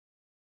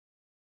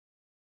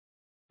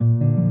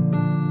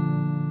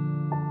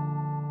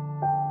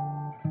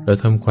เรา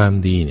ทำความ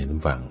ดีเนี่ยทุ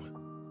กฝัง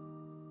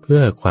เพื่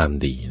อความ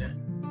ดีนะ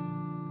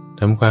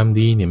ทำความ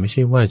ดีเนี่ยไม่ใ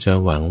ช่ว่าจะ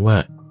หวังว่า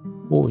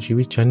โอ้ชี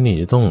วิตฉันนี่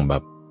จะต้องแบ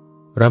บ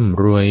ร่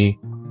ำรวย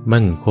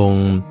มั่นคง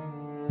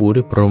ปู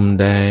ด้วยพรม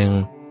แดง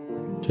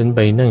ฉันไป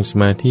นั่งส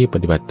มาธิป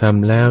ฏิบัติธรรม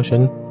แล้วฉั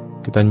น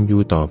กตัญญู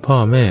ต่อพ่อ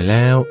แม่แ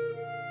ล้ว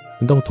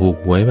มันต้องถูก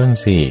หวยบ้าง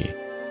สิ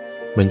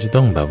มันจะ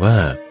ต้องแบบว่า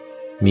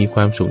มีคว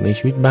ามสุขใน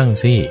ชีวิตบ้าง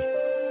สิ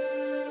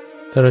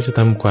ถ้าเราจะท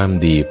ำความ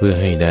ดีเพื่อ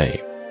ให้ได้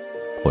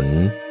ผล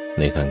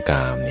ในทางก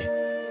ามเนี่ย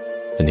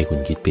อันนี้คุณ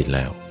คิดผิดแ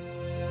ล้ว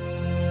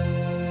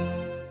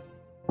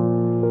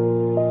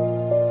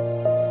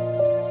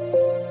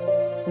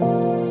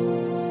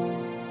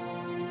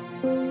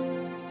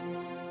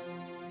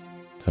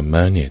ธรรม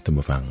ะเนี่ยท่าน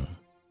ผู้ฟัง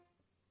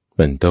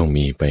มันต้อง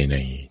มีไปใน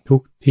ทุ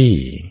กที่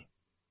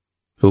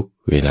ทุก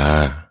เวลา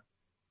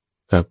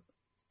กับ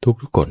ทุก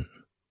คน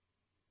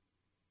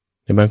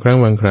ในบางครั้ง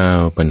บางคราว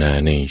ปัญหา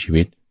ในชี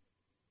วิต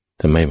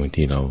ทำไมบาง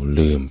ทีเรา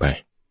ลืมไป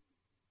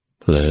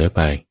เผลอไ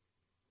ป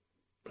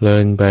เพลิ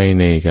นไป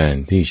ในการ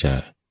ที่จะ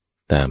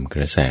ตามก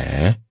ระแส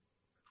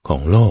ขอ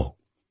งโลก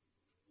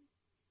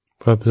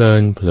พอเพลิ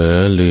นเผลอ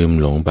ลืม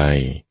หลงไป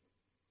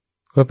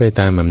ก็ไป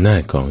ตามอำนา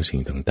จของสิ่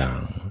งต่า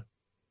ง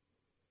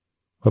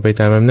ๆพอไป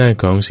ตามอำนาจ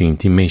ของสิ่ง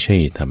ที่ไม่ใช่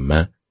ธรรม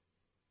ะ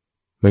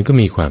มันก็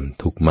มีความ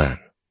ทุกข์มาก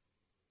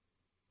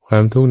ควา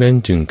มทุกข์นั้น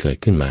จึงเกิด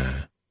ขึ้นมา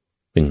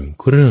เป็น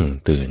เครื่อง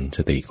เตือนส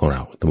ติของเร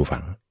าท่านผู้ฟั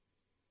ง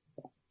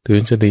เตือ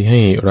นสติใ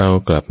ห้เรา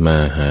กลับมา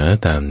หา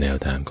ตามแนว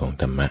ทางของ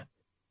ธรรมะ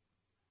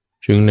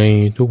จึงใน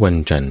ทุกวัน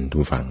จันทร์ทุ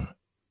กฝัง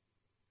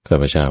ข้า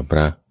พเจ้าพร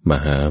ะม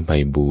หาไพ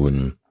บูล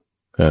ย์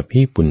อ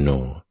ภิปุณโญ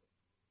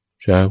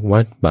จากวั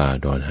ดป่า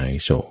ดอนหาย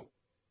โศก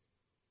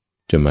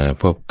จะมา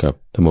พบกับ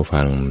ท่านผู้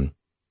ฟัง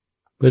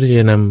เพื่อที่จ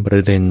ะนำปร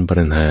ะเด็นปั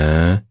ญหา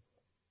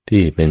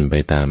ที่เป็นไป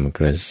ตามก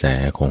ระแส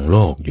ของโล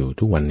กอยู่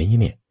ทุกวันนี้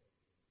เนี่ย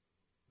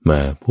ม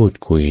าพูด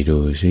คุยดู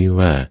ซิ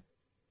ว่า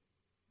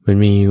มัน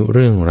มีเ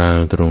รื่องราว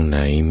ตรงไหน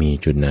มี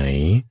จุดไหน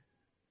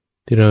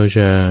ที่เราจ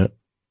ะ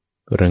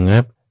ระงั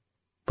บ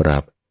ปรั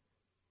บ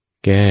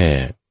แก้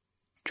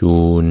จู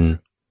น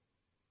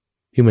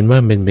ที่มันว่า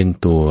เป็น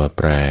ตัวแ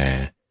ปร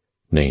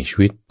ในชี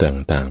วิต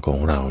ต่างๆของ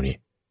เราเนี่ย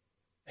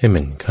ให้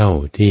มันเข้า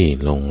ที่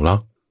ลงล็อ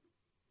ก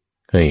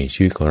ให้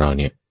ชีวิตของเรา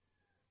เนี่ย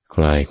ค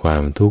ลายควา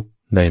มทุกข์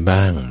ได้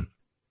บ้าง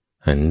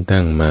หัน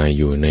ตั้งมาอ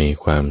ยู่ใน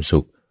ความสุ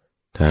ข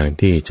ทาง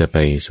ที่จะไป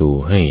สู่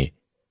ให้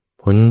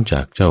พ้นจ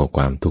ากเจ้าค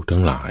วามทุกข์ทั้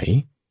งหลาย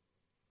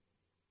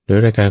โดย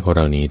รายการของเ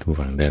รานี้ทุก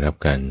ฝั่งได้รับ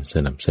การส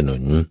นับสนุ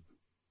น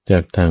จา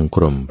กทางก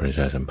รมประช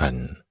าสัมพัน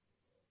ธ์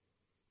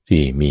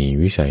ที่มี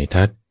วิสัย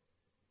ทัศน์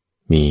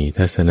มี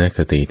ทัศนค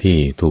ติที่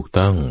ถูก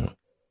ต้อง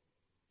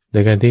ใน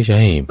การที่จะ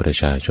ให้ประ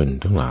ชาชน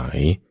ทั้งหลาย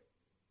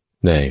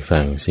ได้ฟั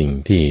งสิ่ง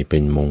ที่เป็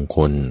นมงค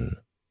ล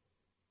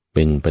เ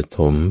ป็นปฐ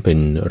มเป็น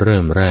เริ่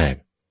มแรก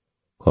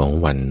ของ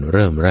วันเ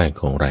ริ่มแรก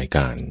ของรายก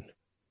าร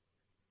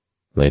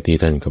และที่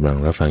ท่านกำลัง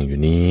รับฟังอยู่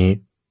นี้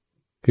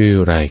คือ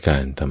รายกา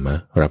รธรรม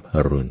รับอ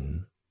รุณ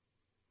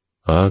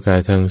ออกอากาศ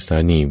ทางสถา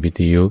นีวิ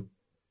ทยุ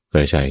ก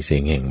ระจายเสีย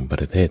งแห่งป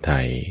ระเทศไท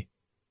ย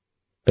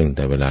ตั้งแ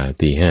ต่เวลา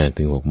 5:00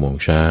 ถึง 6:00 น.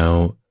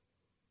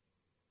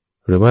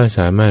หรือว่าส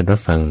ามารถรับ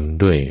ฟัง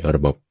ด้วยร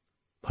ะบบ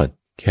พอด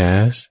แค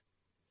สต์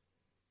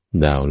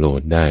ดาวน์โหล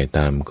ดได้ต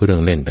ามเครื่อ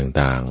งเล่น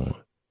ต่าง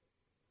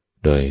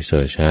ๆโดยเสิ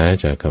ร์ชหา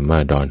จากคำว่า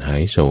ดอนหา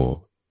ยโศก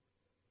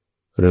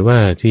หรือว่า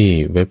ที่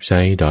เว็บไซ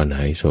ต์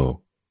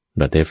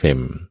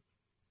donhaiso.fm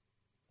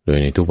โดย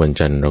ในทุกวัน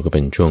จันทร์เราก็เ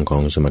ป็นช่วงขอ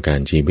งสมการ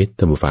ชีวิต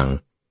ท่านผู้ฟัง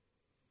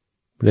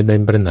ประเด็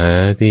นปัญหา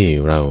ที่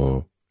เรา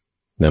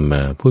นำม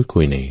าพูดคุ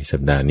ยในสั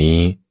ปดาห์นี้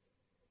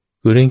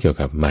คือเรื่องเกี่ยว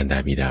กับมารดา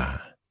บิดา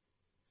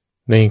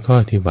ในข้อ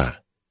ที่ว่า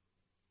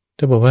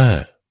ถ้าบอกว่า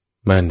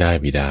มารดา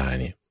บิดา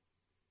เนี่ย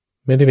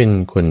ไม่ได้เป็น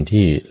คน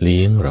ที่เ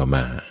ลี้ยงเราม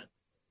า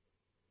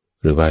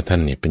หรือว่าท่า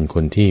นเนี่ยเป็นค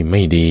นที่ไ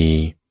ม่ดี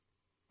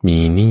มี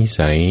นิ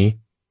สัย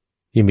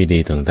ที่ไม่ดี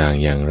ต่าง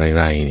ๆอย่าง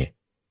ไรๆเนี่ย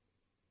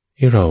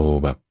ที่เรา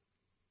แบบ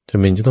จำ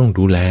เป็นจะต้อง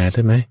ดูแลใ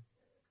ช่ไหม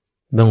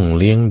ต้อง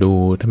เลี้ยงดู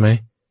ใช่ไหม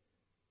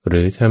ห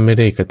รือถ้าไม่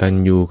ได้กตัญ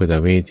ญูกต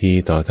เวที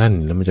ต่อท่าน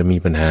แล้วมันจะมี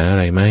ปัญหาอะ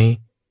ไรไหม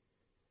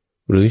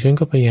หรือฉัน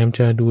ก็พยายามจ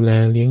ะดูแล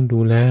เลี้ยงดู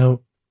แล้ว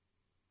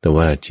แต่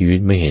ว่าชีวิต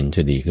ไม่เห็นจ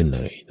ะดีขึ้นเล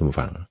ยท่านผู้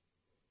ฟัง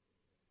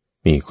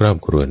มีครอบ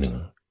ครัวหนึ่ง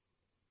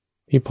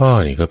พี่พ่อ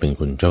นี่ก็เป็น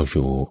คนเจ้า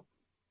ชู้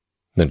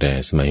ตั้งแต่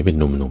สมัยเป็น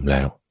หนุ่มๆแ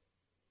ล้ว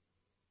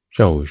เ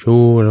จ้า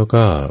ชู้แล้ว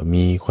ก็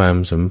มีความ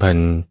สัมพัน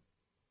ธ์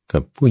กั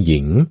บผู้หญิ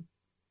ง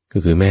ก็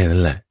คือแม่นั่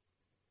นแหละ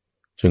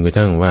จนกระ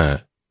ทั่งว่า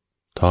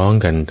ท้อง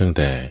กันตั้งแ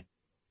ต่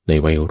ใน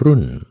วัยรุ่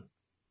น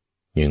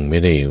ยังไม่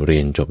ได้เรี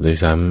ยนจบด้วย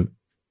ซ้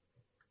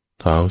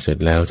ำท้องเสร็จ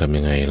แล้วทำ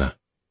ยังไงล่ะ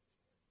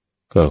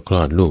ก็คล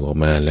อดลูกออก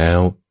มาแล้ว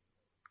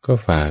ก็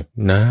ฝาก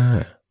น้า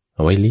เอ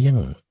าไว้เลี้ยง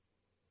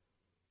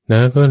น้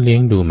าก็เลี้ย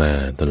งดูมา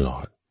ตลอ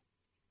ด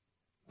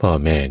พ่อ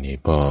แม่นี่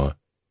พอ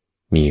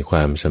มีคว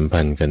ามสัม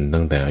พันธ์กัน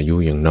ตั้งแต่อายุ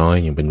ยังน้อย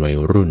ยังเป็นวัย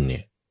รุ่นเ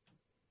นี่ย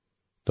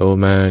โต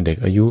มาเด็ก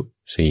อายุ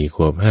4 ข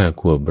วบ 5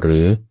 ขวบหรื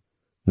อ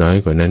น้อย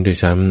กว่านั้นด้วย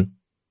ซ้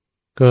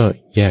ำก็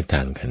แยกท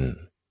างกัน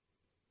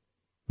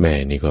แม่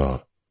นี่ก็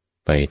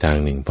ไปทาง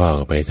หนึ่งพ่อ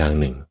ก็ไปทาง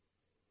หนึ่ง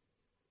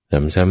น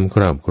ำซ้ำค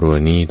รอบครัว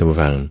นี้ท่านผู้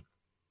ฟัง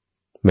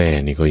แม่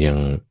นี่ก็ยัง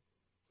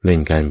เล่น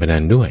การพนั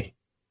นด้วย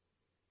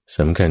ส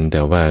ำคัญแ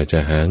ต่ว่าจะ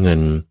หาเงิ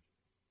น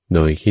โด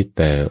ยคิดแ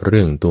ต่เ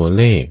รื่องตัว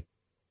เลข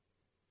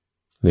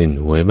เล่น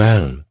หวยบ้า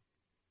ง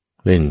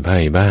เล่นไพ่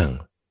บ้าง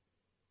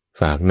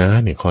ฝากน้า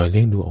เนี่ยคอยเ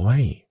ลี้ยงดูเอาไว้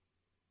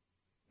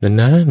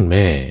นานๆแ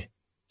ม่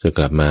จะก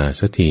ลับมา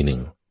สักทีหนึ่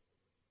ง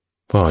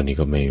พ่อนี่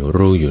ก็ไม่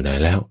รู้อยู่ไหน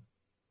แล้ว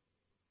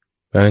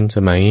การส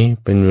มัย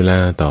เป็นเวลา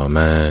ต่อม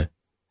า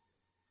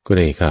ก็ไ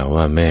ด้ข่าว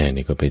ว่าแม่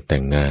นี่ก็ไปแต่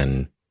งงาน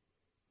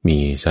มี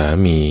สา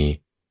มี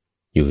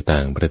อยู่ต่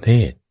างประเท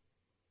ศ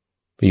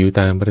ไปอยู่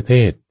ต่างประเท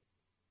ศ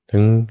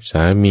ทั้งส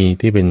ามี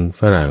ที่เป็น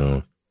ฝรั่ง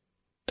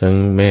ทั้ง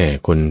แม่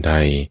คนไท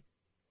ย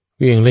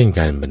ก็ยังเล่น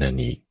การพนัน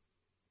อีก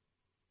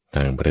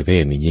ต่างประเท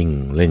ศนี่ยิ่ง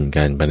เล่นก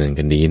ารพนัน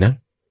กันดีนะ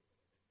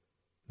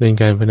เล่น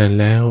การพนัน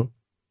แล้ว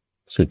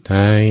สุด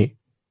ท้าย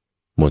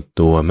หมด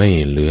ตัวไม่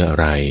เหลืออะ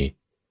ไร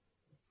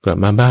กลับ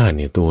มาบ้านเ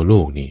นี่ยตัวลู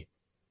กนี่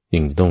ยั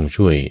งต้อง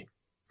ช่วย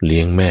เลี้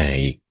ยงแม่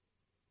อีก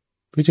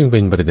ก็จึงเป็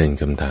นประเด็น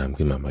คำถาม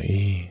ขึ้นมาว่า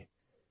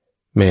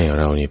แม่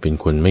เราเนี่ยเป็น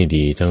คนไม่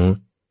ดีทั้ง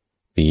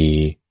ตี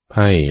ไ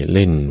พ่เ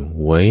ล่นห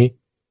วย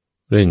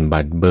เล่น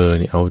บัตรเบอร์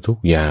นี่เอาทุก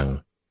อย่าง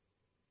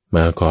ม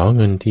าขอเ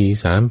งินที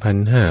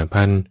 3,000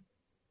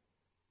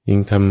 5,000 ยิ่ง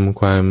ทำ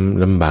ความ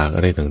ลำบากอ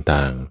ะไร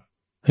ต่าง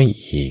ๆให้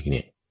อีกเ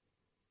นี่ย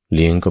เ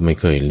ลี้ยงก็ไม่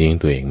เคยเลี้ยง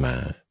ตัวเองมา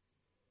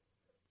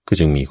ก็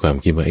จึงมีความ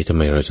คิดว่าทำไ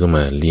มเราต้องม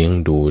าเลี้ยง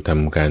ดูท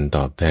ำการต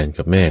อบแทน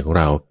กับแม่ของ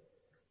เรา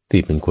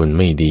ที่เป็นคน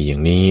ไม่ดีอย่า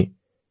งนี้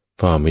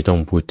พ่อไม่ต้อง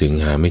พูดถึง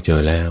หาไม่เจ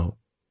อแล้ว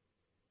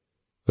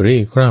หรือ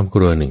อีกครอบค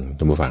รัวหนึ่ง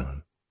ท่านผู้ฟัง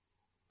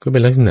ก็เป็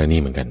นลักษณะนี้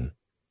เหมือนกัน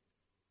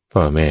พ่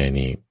อแม่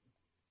นี่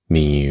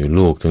มี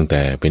ลูกตั้งแ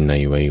ต่เป็นใน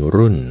วัย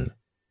รุ่น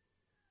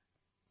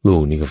ลู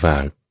กนี่ก็ฝา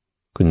ก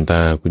คุณต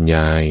าคุณย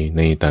ายใ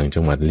นต่างจั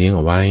งหวัดเลี้ยงเ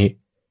อาไว้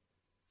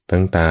ทั้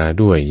งตา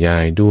ด้วยยา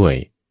ยด้วย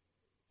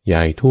ย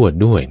ายทวด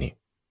ด้วยนี่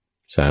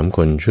3 ค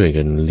นช่วย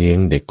กันเลี้ยง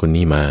เด็กคน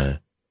นี้มา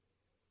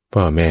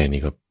พ่อแม่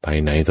นี่ก็ไป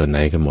ไหนตอนไหน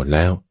กันหมดแ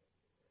ล้ว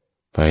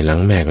ภายหลัง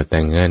แม่ก็แ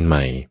ต่งงานให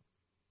ม่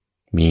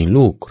มี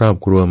ลูกครอบ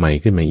ครัวใหม่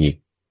ขึ้นมาอีก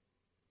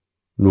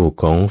ลูก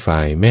ของฝ่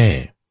ายแม่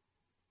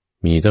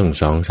มีตั้ง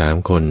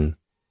2-3 คน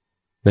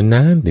น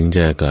านๆถึงจ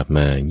ะกลับม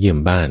าเยี่ยม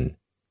บ้าน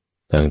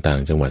ต่าง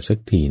ๆจังหวัดสัก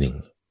ทีหนึ่ง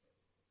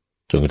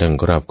จนกระทั่ง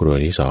ครอบครัว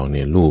ที่2เ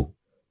นี่ยลูก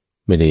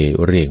ไม่ได้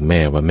เรียกแ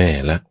ม่ว่าแม่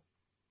ละ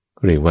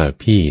เรียกว่า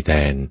พี่แท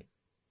น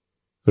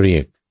เรีย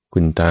กคุ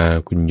ณตา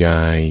คุณย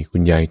า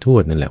ยทว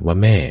ดนั่นแหละว่า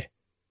แม่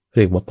เ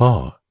รียกว่าพ่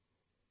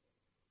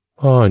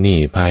อนี่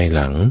ภายห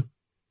ลัง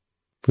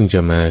เพิ่งจะ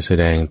มาแส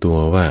ดงตัว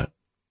ว่า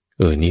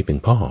นี่เป็น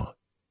พ่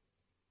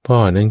อ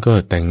นั้นก็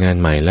แต่งงาน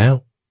ใหม่แล้ว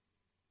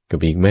กับ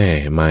อีกแม่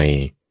ใหม่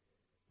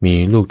มี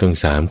ลูกตั้ง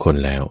3 คน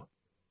แล้ว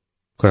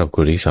ครอบค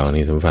รัวที่2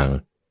นี่ท่านฟัง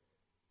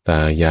ตา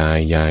ย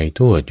ายท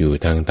วดอยู่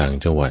ทางต่าง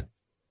จังหวัด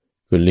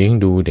ก็เลี้ยง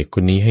ดูเด็กค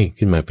นนี้ให้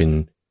ขึ้นมาเป็น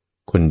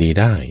คนดี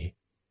ได้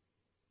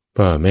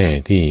พ่อแม่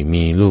ที่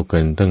มีลูกกั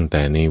นตั้งแ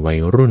ต่ในวัย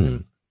รุ่น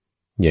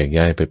แยก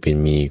ย้ายไปเป็น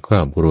มีคร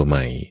อบครัวให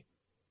ม่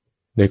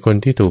เด็กคน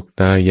ที่ถูก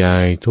ตายา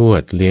ยทว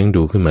ดเลี้ยง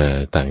ดูขึ้นมา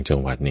ต่างจัง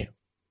หวัดเนี่ย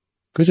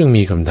ก็จึง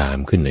มีคำถาม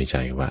ขึ้นในใจ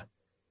ว่า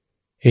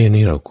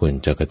นี่เราควร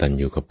จะกตัญ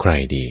ญูกับใคร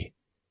ดี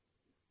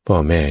พ่อ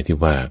แม่ที่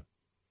ว่า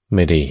ไ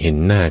ม่ได้เห็น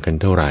หน้ากัน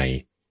เท่าไหร่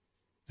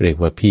เรียก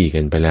ว่าพี่กั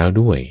นไปแล้ว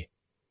ด้วย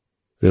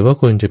หรือว่า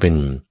ควรจะเป็น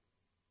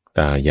ต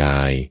ายา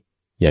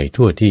ยท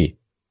วดที่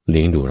เ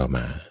ลี้ยงดูเราม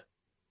า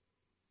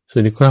ส่ว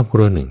นในครอบค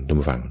รัวหนึ่งท่าน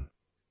ผู้ฟัง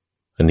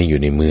อันนี้อ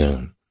ยู่ในเมือง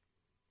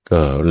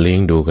ก็เลี้ยง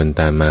ดูกัน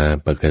ตามมา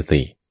ปก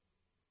ติ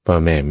พ่อ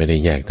แม่ไม่ได้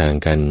แยกทาง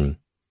กัน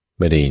ไ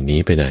ม่ได้หนี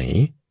ไปไหน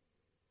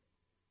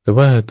แต่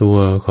ว่าตัว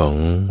ของ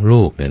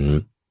ลูกนั้น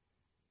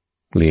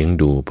เลี้ยง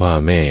ดูพ่อ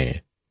แม่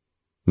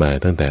มา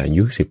ตั้งแต่อา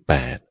ยุ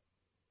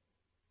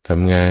18ท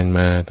ำงานม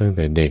าตั้งแ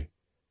ต่เด็ก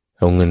เ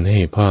อาเงินให้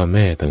พ่อแ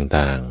ม่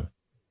ต่าง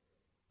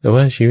ๆแต่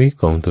ว่าชีวิต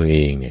ของตัวเอ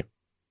งเนี่ย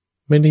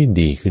ไม่ได้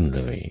ดีขึ้นเ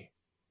ลย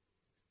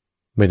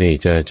ไม่ได้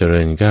จะเจ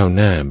ริญก้าวห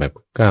น้าแบบ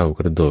ก้าวก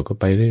ระโดดก็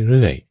ไปเ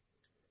รื่อย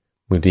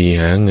ๆบางที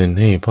หาเงิน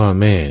ให้พ่อ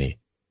แม่นี่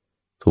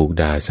ถูก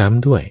ด่าซ้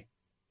ำด้วย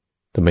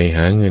ทำไมห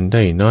าเงินไ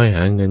ด้น้อยห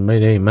าเงินไม่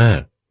ได้มา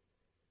ก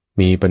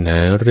มีปัญหา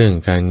เรื่อง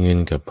การเงิน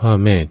กับพ่อ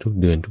แม่ทุก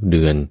เดือน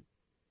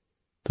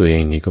ตัวเอ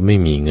งนี่ก็ไม่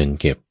มีเงิน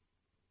เก็บ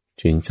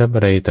สินทรัพย์อ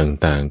ะไร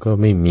ต่างๆก็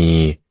ไม่มี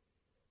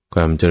คว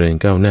ามเจริญ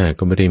ก้าวหน้า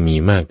ก็ไม่ได้มี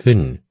มากขึ้น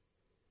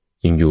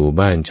ยังอยู่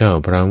บ้านเช่า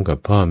พร้อมกับ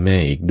พ่อแม่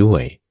อีกด้ว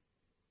ย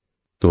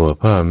ตัว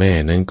พ่อแม่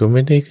นั้นก็ไ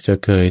ม่ได้จะ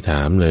เคยถ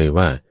ามเลย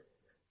ว่า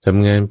ท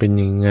ำงานเป็น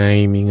ยังไง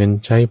มีเงิน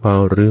ใช้พอ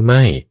หรือไ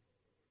ม่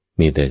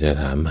มีแต่จะ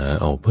ถามหา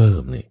เอาเพิ่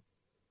มนี่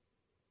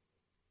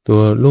ตั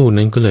วลูก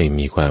นั้นก็เลย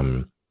มีความ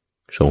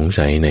สง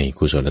สัยใน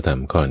กุศลธรร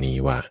มข้อนี้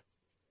ว่า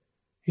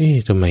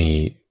ทำไม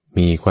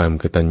มีความ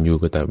กตัญญู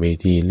กตเว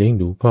ทีเลี้ยง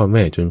ดูพ่อแ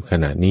ม่จนข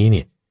นาดนี้เ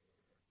นี่ย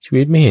ชี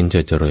วิตไม่เห็นจ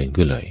ะเจริญ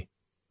ขึ้นเลย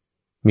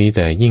มีแ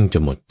ต่ยิ่งจะ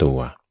หมดตัว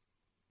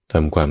ท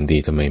ำความดี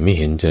ทำไมไม่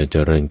เห็นจะเจ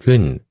ริญขึ้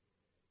น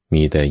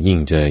มีแต่ยิ่ง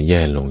จะแ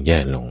ย่ล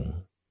ง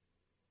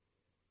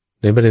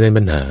ในประเด็น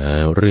ปัญหา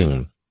เรื่อง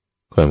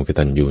ความก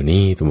ตัญญู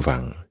นี้ทุกฝั่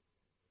ง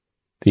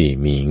ที่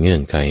มีเงื่อ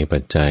นไขปั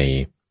จจัย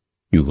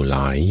อยู่หล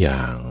ายอย่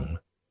าง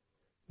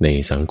ใน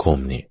สังคม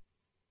นี่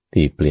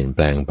ที่เปลี่ยนแป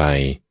ลงไป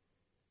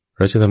เ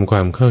ราจะทำคว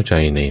ามเข้าใจ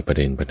ในประ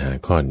เด็นปัญหา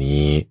ข้อ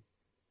นี้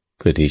เ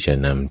พื่อที่จะ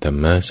นำธรร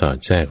มะสอด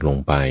แทรกลง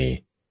ไป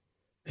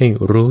ให้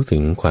รู้ถึ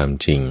งความ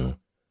จริง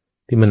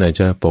ที่มันอาจ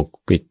จะปก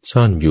ปิด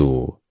ซ่อนอยู่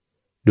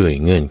ด้วย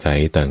เงื่อนไข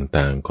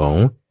ต่างๆของ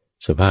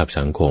สภาพ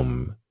สังคม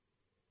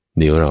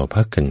เดี๋ยวเรา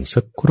พักกัน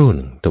สักครู่ห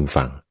นึ่งท่าน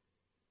ฟัง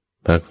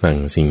พักฟัง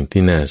สิ่ง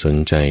ที่น่าสน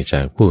ใจจ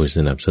ากผู้ส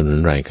นับสนุน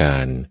รายกา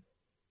ร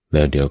แ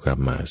ล้วเดี๋ยวกลับ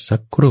มาสั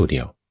กครู่เดี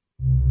ยว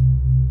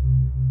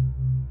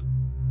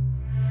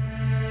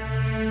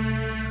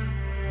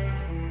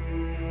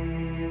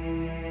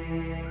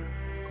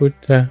พุท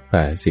ธภ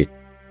าษิต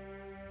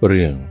เ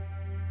รื่อง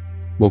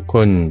บุคค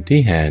ลที่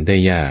หาได้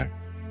ยาก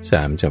ส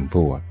ามจำพ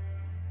วก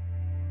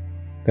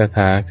ตถ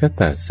าค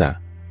ตัสสะ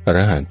อร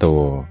หะโต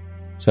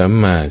สัม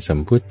มาสัม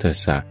พุทธัส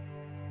สะ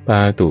ปา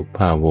ตุภ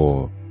าโว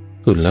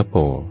ตุลโภ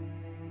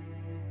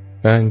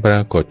การปร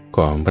ากฏข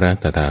องพระ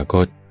ตถาค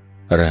ต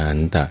อรหัน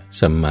ต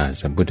สัมมา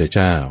สัมพุทธเ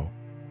จ้า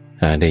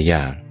หาได้ย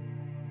าก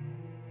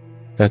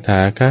ตถา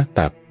ค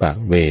ตัปปะ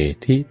เว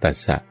ทิตัส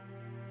สะ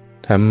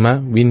ธรรม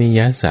วินิ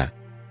ยัสสะ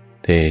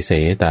เทเส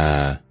ตา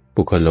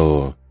ปุคโล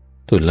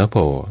ตุลโภ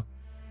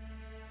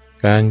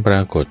การปร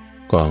ากฏ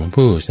ของ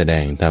ผู้แสด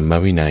งธรรม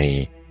วินัย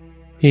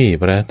ที่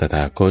พระตถ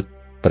าคต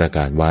ประก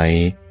าศไว้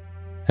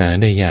หา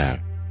ได้ยาก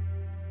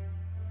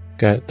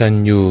กตัญ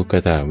ญูก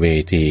ตเว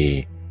ที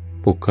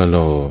ปุคโล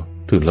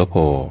ตุลโภ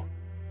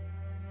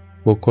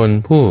บุคคล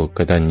ผู้ก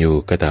ตัญญู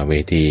กตเว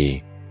ที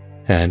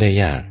หาได้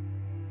ยาก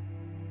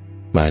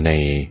มาใน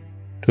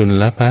ทุ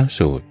ลภ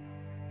สูตร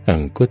อัง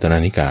คุตร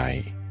นิกาย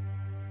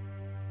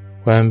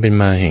ความเป็น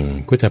มาแห่ง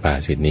พุทธภา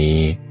ษิตนี้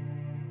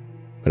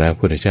พระ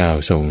พุทธเจ้า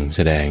ทรงแส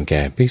ดงแ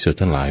ก่ภิกษุ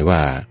ทั้งหลายว่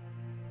า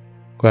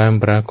ความ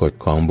ปรากฏ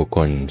ของบุคค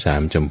ลสา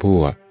มจำพ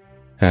วก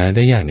หาไ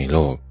ด้ยากในโล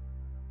ก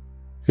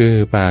คือ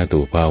ปาตุ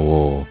ภาโว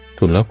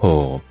ทุลโภ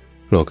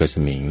โลกส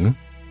มิง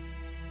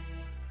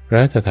พร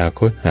ะตถา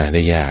คตหาไ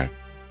ด้ยาก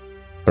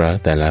เพราะ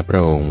แต่ละพร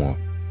ะองค์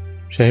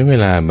ใช้เว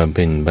ลาบำเ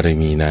พ็ญบาร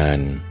มีนาน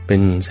เป็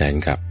นแสน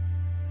กับ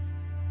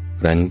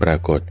ครั้นปรา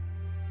กฏ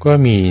ก็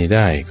มีไ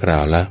ด้ครา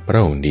วละพร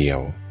ะองค์เดียว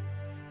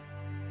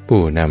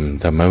ผู้น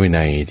ำธรรมวิ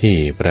นัยที่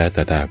พระต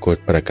ถาคต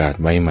ประกาศ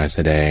ไว้มาแส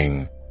ดง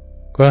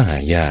ก็หา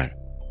ยาก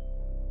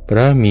เพร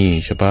าะมี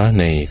เฉพาะ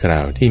ในครา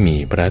วที่มี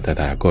พระต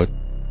ถาคต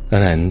อ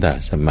รหันต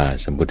สัมมา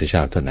สัมพุทธเจ้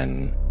าเท่านั้น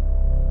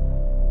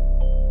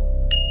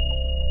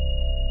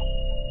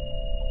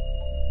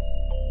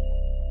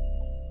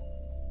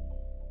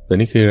ตอน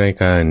นี้คือราย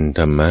การธ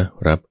รรม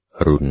รับอ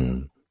รุณ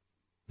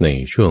ใน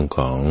ช่วงข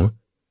อง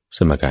ส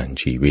มการ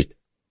ชีวิต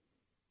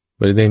ป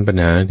ระเด็นปัญ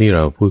หาที่เร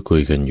าพูดคุ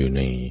ยกันอยู่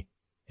ใน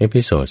เอ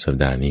พิโซดสัป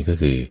ดาห์นี้ก็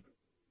คือ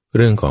เ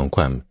รื่องของค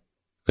วาม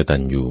กตั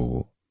ญญู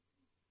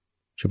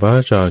เฉพาะ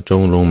เจาะจ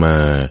งลงมา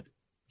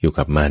อยู่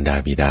กับมารดา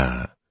บิดา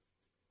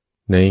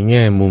ในแ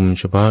ง่มุม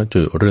เฉพาะ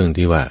จุดเรื่อง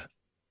ที่ว่า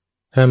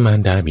ถ้ามาร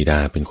ดาบิดา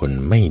เป็นคน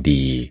ไม่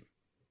ดี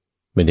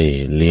ไม่ได้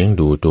เลี้ยง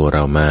ดูตัวเร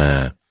ามา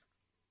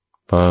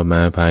พอม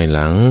าภายห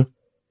ลัง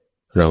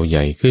เราให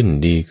ญ่ขึ้น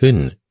ดีขึ้น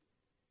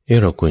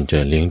เราควรจะ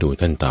เลี้ยงดู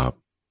ท่านตอบ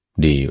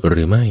ดีห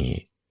รือไม่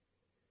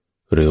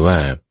หรือว่า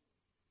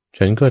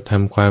ฉันก็ท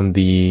ำความ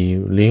ดี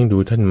เลี้ยงดู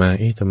ท่านมา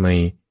ทำไม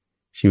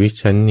ชีวิต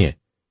ฉันเนี่ย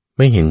ไ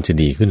ม่เห็นจะ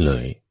ดีขึ้นเล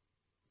ย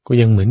ก็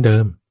ยังเหมือนเดิ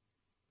ม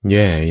แ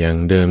ย่อย่าง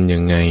เดิมยั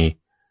งไง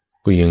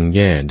ก็ยังแ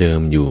ย่เดิ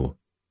มอยู่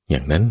อย่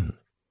างนั้น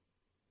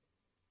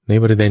ใน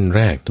ประเด็นแ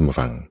รกท่านผู้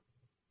ฟัง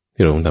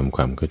ที่เราต้องทำค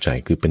วามเข้าใจ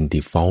คือเป็น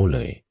default เล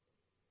ย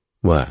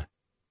ว่า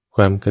ค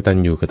วามกตัญ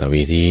ญูกตเว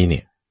ทีเ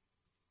นี่ย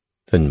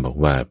ท่านบอก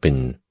ว่าเป็น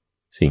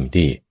สิ่ง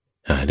ที่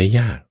หาได้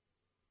ยาก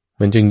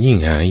มันจึงยิ่ง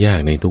หายาก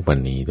ในทุกวัน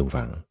นี้ทุก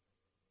ฝั่ง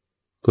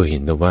ก็เห็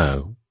นแต่ว่า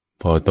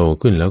พอโต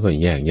ขึ้นแล้วก็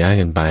แยกย้าย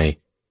กันไป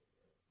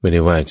ไม่ไ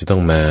ด้ว่าจะต้อ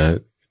งมา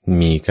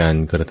มีการ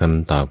กระท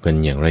ำตอบกัน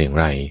อย่างไ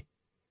ร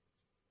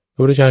พร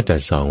ะพุทธเจ้าจัด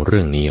สองเ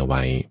รื่องนี้เอาไ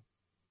ว้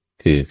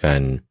คือกา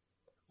ร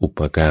อุป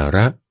การ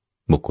ะ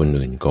บุคคล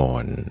อื่นก่อ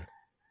น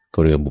ก็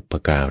เรียกบุป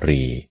กา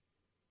รี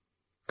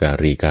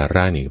การ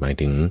ะนี่หมาย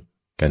ถึง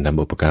การท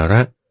ำอุปการ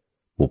ะ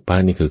บุปผา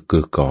นี่คือ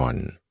ก่อน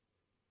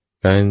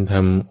การท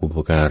ำอุป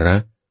การะ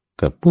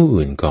กับผู้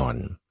อื่นก่อน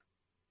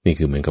นี่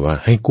คือเหมือนกับว่า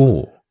ให้กู้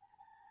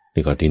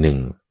นี่ข้อที่หนึ่ง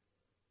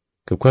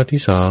กับข้อ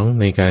ที่สอง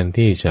ในการ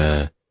ที่จะ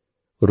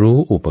รู้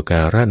อุปก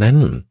าระนั้น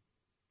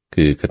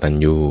คือกตัญ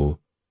ญู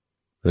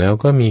แล้ว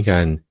ก็มีกา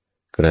ร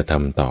กระท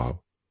ำตอบ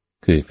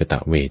คือกต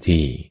เว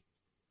ที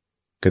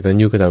กตัญ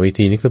ญูกตเว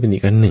ทีนี่ก็เป็นอี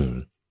กอันหนึ่ง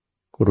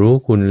รู้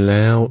คุณแ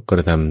ล้วกร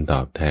ะทำต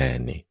อบแทน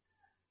นี่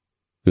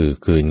คือ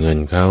คืนเงิน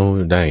เขา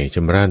ได้ช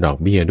ำระดอก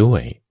เบี้ยด้ว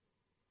ย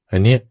อัน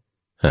เนี้ย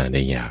หาไ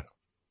ด้ยาก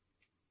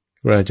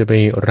เราจะไป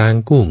ร้าน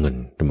กู้เงิน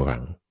ทุกครั้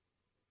ง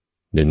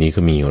เดี๋ยวนี้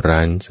ก็มีร้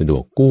านสะดว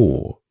กกู้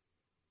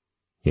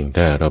อย่าง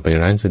ถ้าเราไป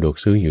ร้านสะดวก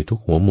ซื้ออยู่ทุก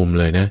หัวมุม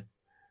เลยนะ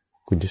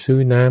คุณจะซื้อ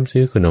น้ำ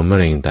ซื้อขนมอะไ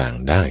รต่าง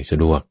ๆได้สะ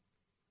ดวก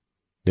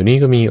เดี๋ยวนี้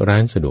ก็มีร้า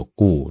นสะดวก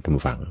กู้ทุ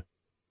กฝั่ง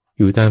อ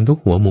ยู่ตามทุก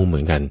หัวมุมเหมื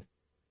อนกัน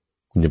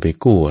คุณจะไป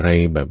กู้อะไร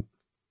แบบ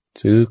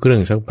ซื้อเครื่อ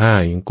งซักผ้า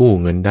ยังกู้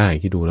เงินได้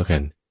คิดดูแล้วกั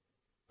น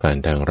ผ่าน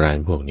ทางร้าน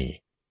พวกนี้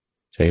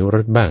ใช้ร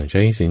ถบ้างใ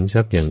ช้สินท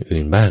รัพย์อย่าง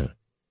อื่นบ้าง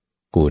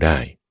กู้ได้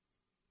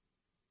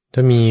ถ้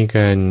ามีก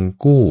าร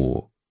กู้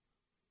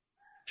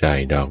จ่าย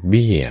ดอกเ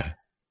บี้ย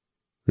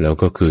แล้ว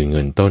ก็คืนเ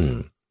งินต้น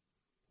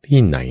ที่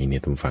ไหนเนี่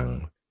ยท่านฟัง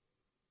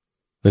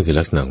นั่นคือ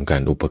ลักษณะของกา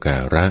รอุปกา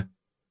ระ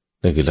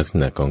นั่นคือลักษ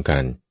ณะของกา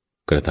ร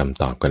กระท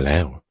ำตอบกันแล้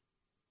ว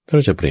ถ้าเร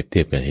าจะเปรียบเที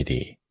ยบกันให้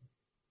ดี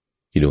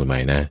คิดดูใหม่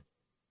นะ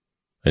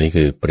อันนี้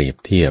คือเปรียบ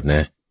เทียบน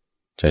ะ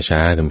ช้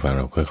าๆท่านฟังเ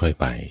ราค่อยๆ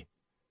ไป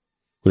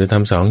คุณธร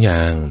รมสองอย่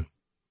าง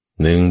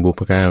หนึ่งบุพ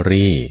กา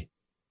รี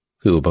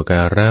คืออุปก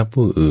าระ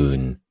ผู้อื่น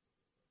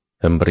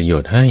ทำประโย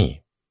ชน์ให้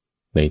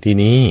ในที่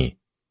นี้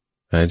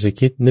อาจจะ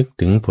คิดนึก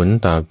ถึงผล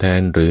ตอบแทน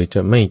หรือจ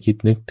ะไม่คิด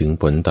นึกถึง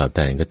ผลตอบแท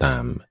นก็ตา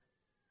ม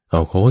เอ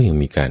าเขายัง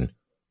มีการ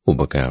อุ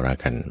ปการะ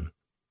กัน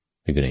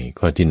นี่คือใน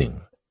ข้อที่หนึ่ง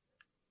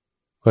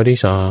ข้อที่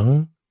สอง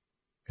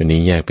อัน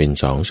นี้แยกเป็น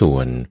สองส่ว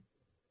น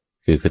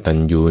คือกตัญ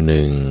ญูห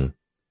นึ่ง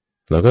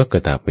แล้วก็ก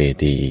ตเว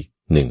ทีอีก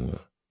หนึ่ง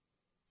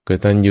ก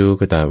ตัญญู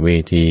กตเว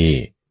ที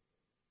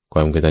คว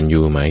ามกตัญ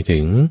ญูหมายถึ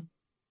ง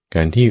ก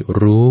ารที่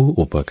รู้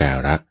อุปกา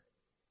ระ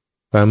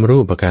ความรู้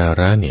อุปกา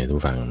ระเนี่ยทุ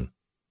กฝัง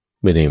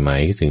ไม่ได้หมา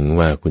ยถึง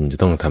ว่าคุณจะ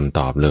ต้องทำต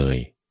อบเลย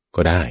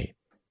ก็ได้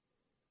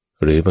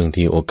หรือบาง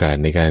ทีโอกาส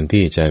ในการ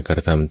ที่จะกร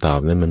ะทำตอบ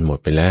นั้นมันหมด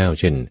ไปแล้ว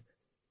เช่น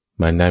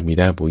มารดาบิ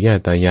ดาปู่ย่า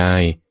ตายา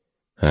ย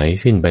หาย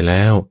สิ้นไปแ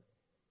ล้ว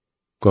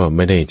ก็ไ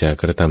ม่ได้จะ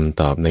กระทำ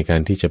ตอบในกา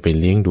รที่จะไป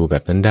เลี้ยงดูแบ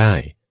บนั้นได้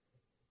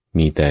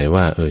มีแต่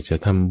ว่าจะ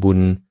ทำบุญ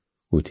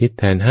อุทิศ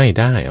แทนให้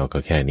ได้เอาก็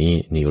แค่นี้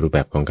นี่รูปแบ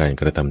บของการ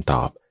กระทำต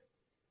อบ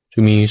จะ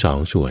มีสอง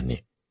ส่วน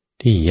นี่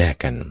ที่แยก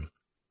กัน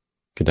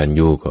กตัญ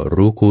ญูก็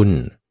รู้คุณ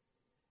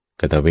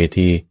กตเว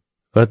ที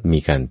ก็มี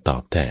การตอ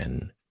บแทน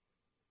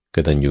ก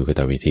ตัญญูก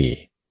ตเวที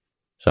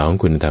สอง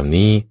คุณธรรม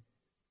นี้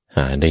ห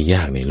าได้ย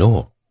ากในโล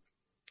ก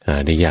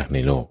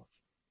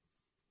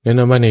แน่น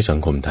อนว่าในสัง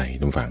คมไทย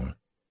ทุกฝั่ง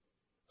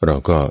เรา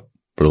ก็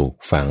ปลูก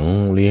ฝัง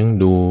เลี้ยง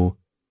ดู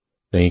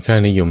ในค่า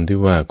นิยมที่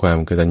ว่าความ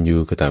กตัญญู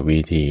กตเว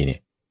ทีเนี่ย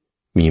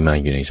มีมา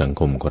อยู่ในสัง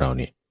คมของเรา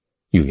เนี่ย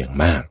อยู่อย่าง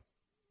มาก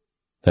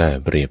แต่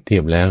เปรียบเทีย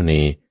บแล้วใน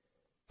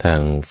ทา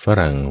งฝ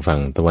รั่งฝั่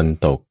งตะวัน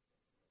ตก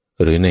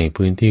หรือใน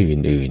พื้นที่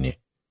อื่นๆเนี่ย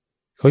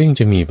เขายัง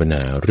จะมีปัญห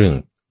าเรื่อง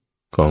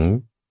ของ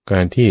กา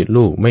รที่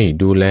ลูกไม่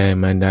ดูแล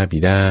มารดาบิ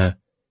ดา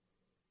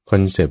คอ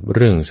นเซปต์เ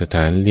รื่องสถ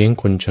านเลี้ยง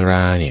คนชร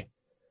าเนี่ย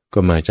ก็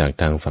มาจาก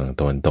ทางฝั่ง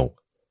ตะวันตก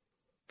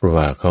เพราะ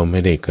ว่าเขาไม่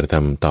ได้กระท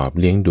ำตอบ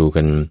เลี้ยงดู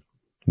กัน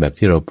แบบ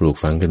ที่เราปลูก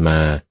ฝังกันมา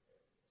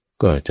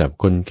ก็จับ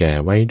คนแก่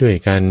ไว้ด้วย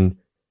กัน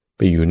ไป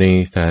อยู่ใน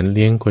สถานเ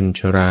ลี้ยงคน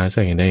ชราสั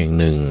กอย่างใดอย่าง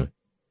หนึ่ง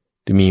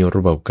จะมีร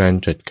ะบบการ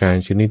จัดการ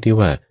ชนิดที่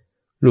ว่า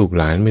ลูก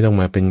หลานไม่ต้อง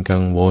มาเป็นกั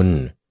งวล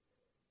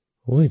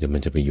เดี๋ยวมั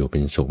นจะไปอยู่เป็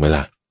นสุขไหม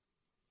ล่ะ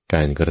ก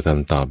ารกระท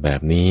ำตอบแบ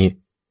บนี้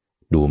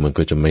ดูมัน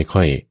ก็จะไม่ค่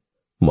อย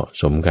เหมาะ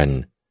สมกัน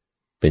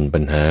เป็นปั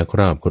ญหาค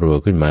รอบครัว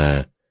ขึ้นมา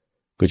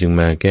ก็จึง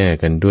มาแก้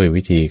กันด้วย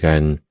วิธีกา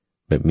ร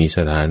แบบมีส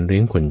ถานเลี้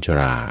ยงคนช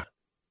รา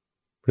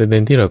ประเด็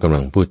นที่เรากำลั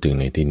งพูดถึง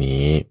ในที่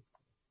นี้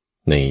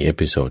ในเอ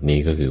พิโซดนี้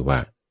ก็คือว่า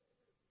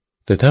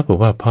แต่ถ้าบอก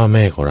ว่าพ่อแ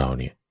ม่ของเรา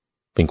เนี่ย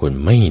เป็นคน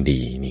ไม่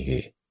ดีนี่คื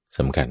อส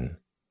ำคัญ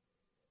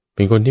เ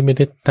ป็นคนที่ไม่ไ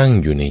ด้ตั้ง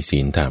อยู่ในศี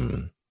ลธรรม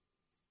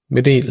ไ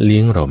ม่ได้เลี้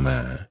ยงเรามา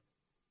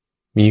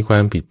มีควา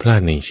มผิดพลา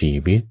ดในชี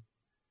วิต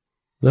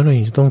แล้วเรา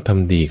ยังจะต้องท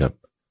ำดีกับ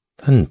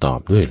ท่านตอบ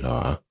ด้วยเหรอ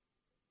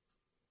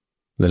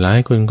หลาย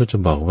คนก็จะ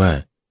บอกว่า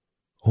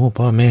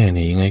พ่อแม่เ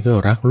นี่ยยังไงก็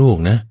รักลูก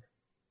นะ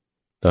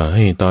ต่อใ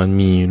ห้ตอน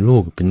มีลู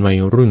กเป็นวัย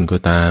รุ่นก็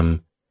ตาม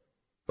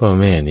พ่อ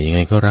แม่เนี่ยยังไ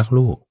งก็รัก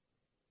ลูก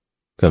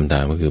คำถา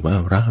มก็คือว่า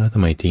รักแล้วทำ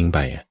ไมทิ้งไป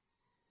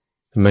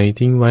ทำไม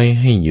ทิ้งไว้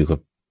ให้อยู่กับ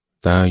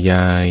ตาย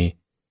าย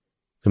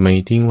ทำไม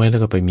ทิ้งไว้แล้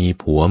วก็ไปมี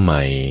ผัวให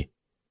ม่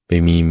ไป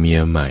มีเมีย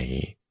ใหม่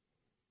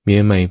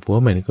ผัว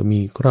ใหม่ก็มี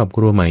ครอบค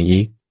รัวใหม่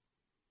อีก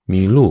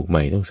มีลูกให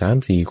ม่ต้อง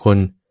 3-4 คน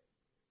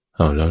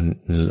แล้ว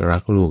รั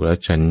กลูกแล้ว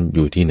ฉันอ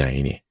ยู่ที่ไหน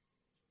เนี่ย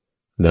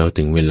แล้ว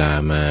ถึงเวลา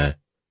มา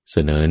เส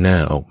นอหน้า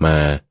ออกมา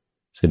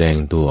แสดง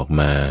ตัวออก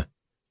มา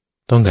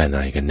ต้องการอะ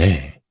ไรกันแน่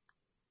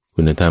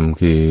คุณธรรม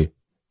คือ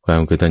ควา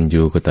มกตัญ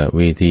ญูกตเ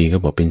วทีก็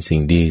บอกเป็นสิ่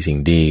ง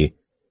ดี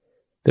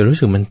แต่รู้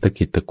สึกมันตะ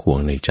กิดตะขวง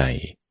ในใจ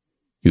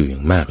อยู่อย่า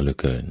งมากเหลือ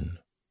เกิน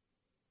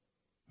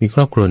มีคร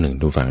อบครัวหนึ่ง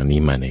ดูฝั่ง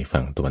นี้มาใน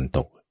ฝั่งตะวันต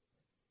ก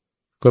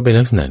ก็เป็น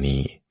ลักษณะ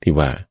นี้ที่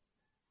ว่า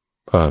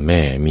พ่อแ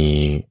ม่มี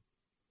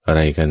อะไร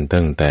กัน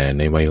ตั้งแต่ใ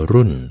นวัย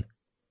รุ่น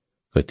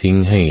ก็ทิ้ง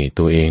ให้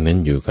ตัวเองนั้น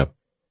อยู่กับ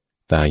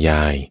ตาย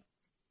าย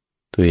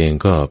ตัวเอง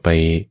ก็ไป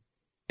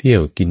เที่ย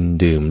วกิน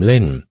ดื่มเล่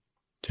น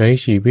ใช้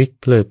ชีวิต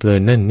เพลิดเพลิ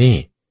นนั่นนี่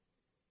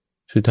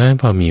สุดท้าย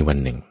พอมีวัน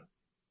หนึ่ง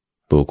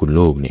ตัวคุณ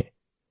ลูกเนี่ย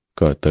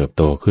ก็เติบโ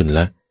ตขึ้นล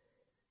ะ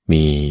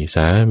มีส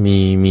า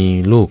มี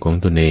ลูกของ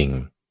ตนเอง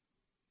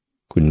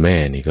คุณแม่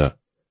นี่ก็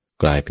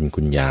กลายเป็น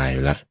คุณยาย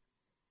ละ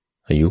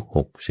อายุ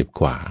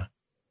60กว่า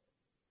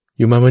อ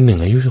ยู่มาวันหนึ่ง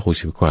อายุ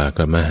60กว่าก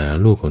ลับมาหา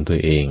ลูกของตัว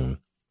เอง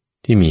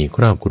ที่มีค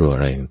รอบครัวอ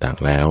ะไรต่าง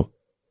ๆแล้ว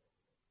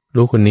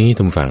ลูกคนนี้ท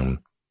ำฝั่ง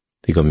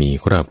ที่ก็มี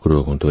ครอบครัว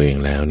ของตัวเอง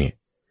แล้วเนี่ย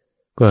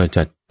ก็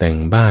จัดแต่ง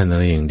บ้านอะ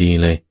ไรอย่างดี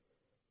เลย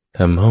ท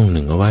ำห้องห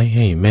นึ่งเอาไว้ใ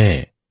ห้แม่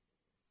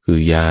คือ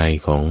ยาย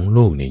ของ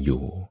ลูกเนี่ยอ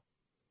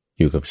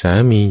ยู่กับสา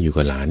มีอยู่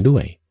กับหลานด้ว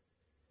ย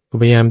ก็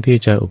พยายามที่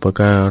จะอุป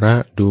การะ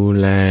ดู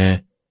แล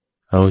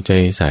เอาใจ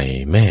ใส่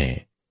แม่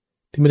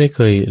ที่ไม่ได้เค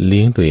ยเ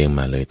ลี้ยงตัวเอง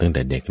มาเลยตั้งแ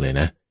ต่เด็กเลย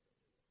นะ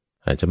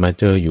อาจจะมา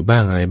เจออยู่บ้า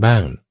งอะไรบ้า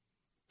ง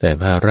แต่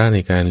ภาระใน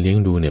การเลี้ยง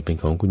ดูเนี่ยเป็น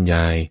ของคุณย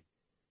าย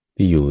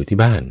ที่อยู่ที่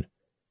บ้าน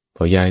พ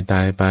อยายต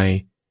ายไป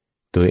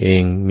ตัวเอ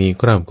งมี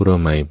ครอบครัว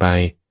ใหม่ไป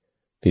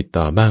ติด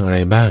ต่อบ้างอะไร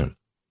บ้าง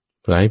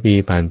หลายปี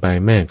ผ่านไป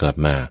แม่กลับ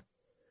มา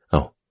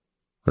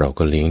เรา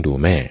ก็เลี้ยงดู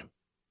แม่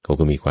เขา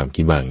ก็มีความ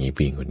คิดว่าอย่างนี้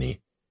ผู้หญิงคนนี้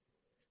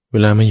เว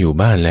ลามาอยู่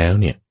บ้านแล้ว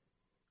เนี่ย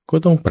ก็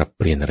ต้องปรับเ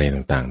ปลี่ยนอะไร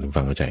ต่างๆทุก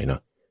ฟังเข้าใจเนา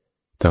ะ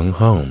ทั้ง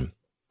ห้อง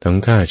ทั้ง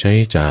ค่าใช้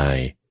จ่าย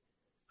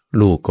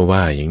ลูกก็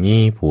ว่าอย่าง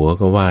นี้ผัว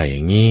ก็ว่าอย่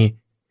างนี้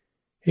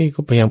ก็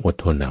พยายามอด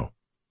ทนเอา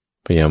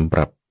พยายามป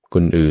รับค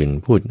นอื่น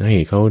พูดให้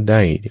เขาไ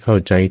ด้เข้า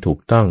ใจถูก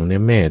ต้องเนี่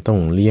ยแม่ต้อง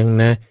เลี้ยง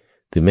นะ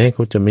ถึงแม้เข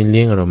าจะไม่เ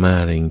ลี้ยงเรามา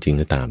อะไรจริง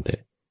ๆก็ตาม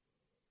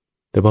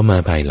แต่พอมา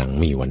ภายหลัง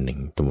มีวันหนึ่ง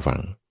ทุกฟัง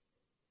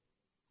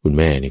คุณ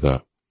แม่นี่ก็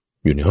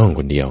อยู่ในห้อง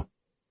คนเดียว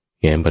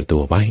แง้มประตู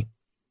ไว้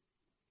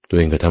ตัวเ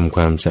องก็ทำค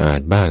วามสะอา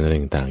ดบ้านอะไร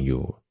ต่างๆอ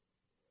ยู่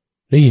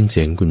ได้ยินเ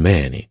สียงคุณแม่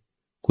นี่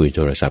คุยโท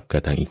รศัพท์กั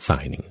บทางอีกฝ่า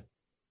ยหนึ่ง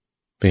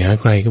ไปหา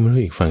ใครก็ไม่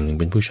รู้อีกฝั่งหนึ่ง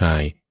เป็นผู้ชา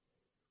ย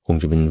คง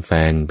จะเป็นแฟ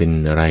นเป็น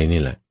อะไร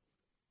นี่แหละ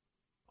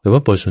แต่ว่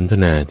าบทสนท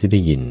นาที่ได้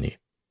ยินนี่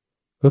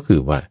ก็คือ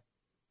ว่า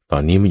ตอ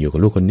นนี้มาอยู่กับ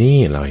ลูกคนนี้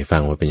เราให้ฟั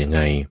งว่าเป็นยังไ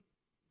ง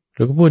แ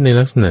ล้วก็พูดใน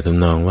ลักษณะท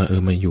ำนองว่า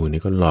มาอยู่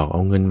นี่ก็หลอกเอ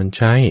าเงินมันใ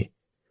ช้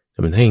แต่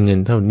มันให้เงิน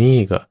เท่านี้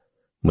ก็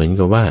เหมือน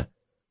กับว่า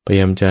พยา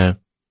ยามจะ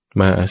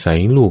มาอาศัย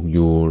ลูกอ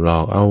ยู่หลอ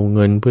กเอาเ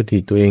งินเพื่อ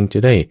ที่ตัวเองจะ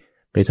ได้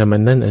ไปทำอั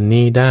นนั้นอัน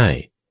นี้ได้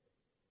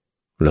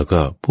แล้วก็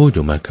พูดอ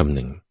ยู่มาคำห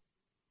นึ่ง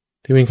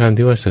ที่เป็นคำ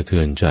ที่ว่าสะเทื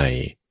อนใจ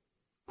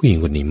ผู้หญิง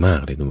คนนี้มาก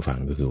เลยทุกฝั่ง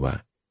ก็คือว่า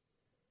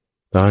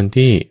ตอน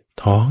ที่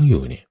ท้องอ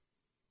ยู่เนี่ย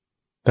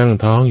ตั้ง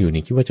ท้องอยู่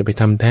นี่คิดว่าจะไป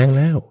ทำแท้ง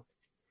แล้ว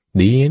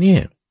ดีเนี่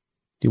ย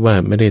ที่ว่า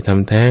ไม่ได้ท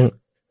ำแท้ง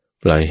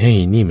ปล่อยให้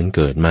นี่มันเ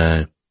กิดมา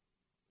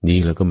ดี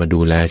แล้วก็มาดู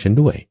แลฉัน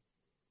ด้วย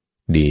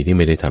ดีที่ไ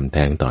ม่ได้ทำแ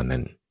ท้งตอนนั้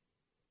น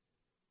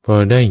พอ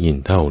ได้ยิน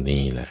เท่า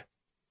นี้แหละ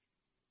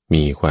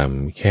มีความ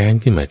แค้น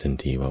ขึ้นมาทัน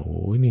ทีว่าโ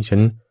อ้ยนี่ฉั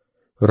น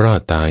รอ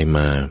ดตายม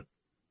า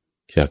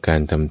จากการ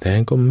ทำแท้ง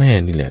ก็แม่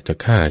นี่แหละจะ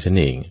ฆ่าฉัน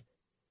เอง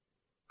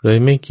เลย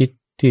ไม่คิด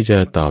ที่จะ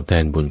ตอบแท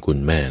นบุญคุณ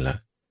แม่ละ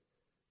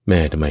แม่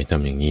ทำไมท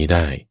ำอย่างนี้ไ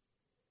ด้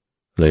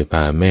เลยพ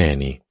าแม่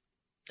นี่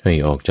ให้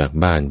ออกจาก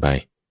บ้านไป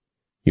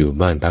อยู่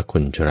บ้านพักค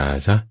นชรา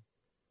ซะ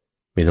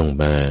ไม่ต้อง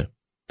มา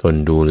ทน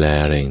ดูแล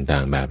อะไรต่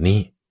างๆแบบนี้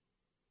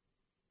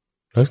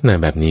ลักษณะ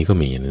แบบนี้ก็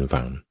มีอย่างนึง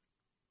ฟัง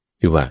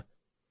คือว่า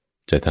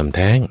จะทำแ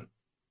ท้ง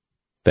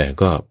แต่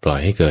ก็ปล่อย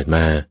ให้เกิดม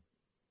า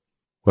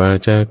ว่า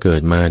จะเกิ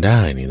ดมาได้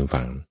นี่ทุก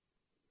ฝัง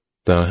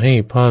ต่อให้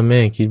พ่อแ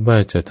ม่คิดว่า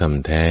จะท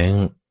ำแท้ง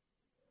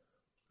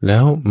แล้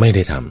วไม่ไ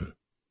ด้ท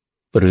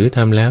ำหรือท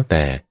ำแล้วแ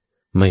ต่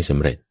ไม่สำ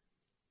เร็จ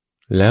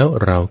แล้ว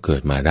เราเกิ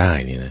ดมาได้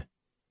นี่นะ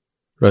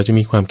เราจะ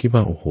มีความคิด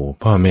ว่าโอ้โห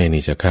พ่อแม่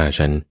นี่จะฆ่า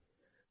ฉัน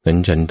งั้น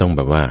ฉันต้องแ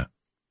บบว่า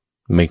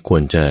ไม่คว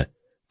รจะ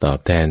ตอบ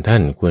แทนท่า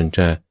นควรจ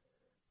ะ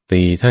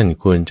ตีท่าน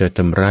ควรจะท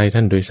ำร้ายท่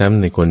านโดยซ้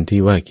ำในคนที่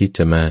ว่าคิดจ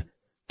ะมา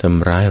ท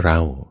ำร้ายเรา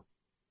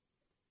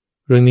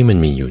เรื่องนี้มัน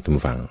มีอยู่ทุก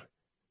ฝั่ง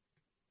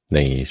ใน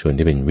ส่วน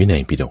ที่เป็นวินั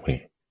ยปิฎก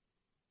นี่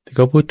ที่เข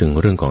าพูดถึง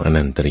เรื่องของอ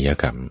นันตริย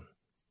กรรม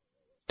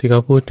ที่เขา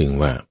พูดถึง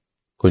ว่า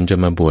คนจะ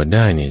มาบวชไ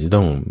ด้เนี่ยจะ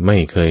ต้องไม่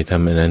เคยท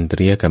ำอนันต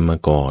ริยกรรมมา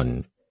ก่อน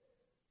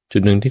จุ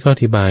ดหนึ่งที่เขาอ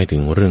ธิบายถึ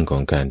งเรื่องขอ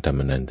งการทำ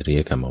อนันตริย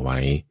กรรมเอาไว้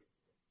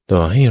ต่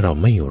อให้เรา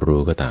ไม่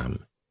รู้ก็ตาม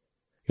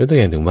ยกตัว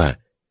อย่างถึงว่า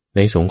ใน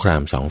สงครา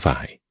มสองฝ่า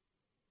ย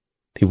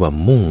ที่ว่า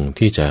มุ่ง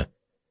ที่จะ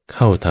เ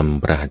ข้าท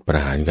ำปร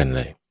ะหารกันเ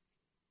ลย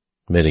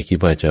ไม่ได้คิด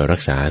ว่าจะรั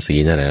กษาศี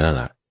ลอะไรแล้ว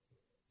ล่ะ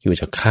คิดว่า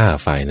จะฆ่า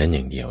ฝ่ายนั้นอ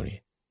ย่างเดียวนี่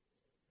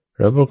แ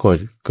ล้วปรากฏ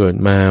เกิด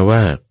มาว่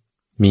า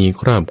มี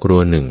ครอบครัว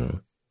หนึ่ง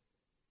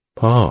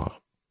พ่อ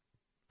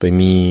ไป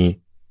มี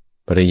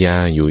ภรรยา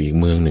อยู่อีก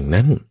เมืองหนึ่ง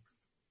นั้น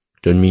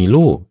จนมี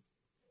ลูก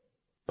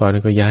พ่อนั้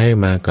นก็ย้าย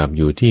มากลับอ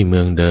ยู่ที่เมื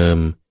องเดิม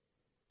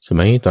ส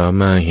มัยต่อ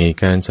มาเหตุ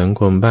การณ์สัง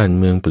คมบ้าน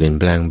เมืองเปลี่ยน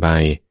แปลงไป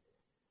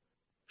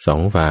สอ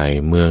งฝ่าย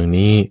เมือง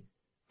นี้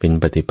เป็น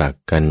ปฏิปัก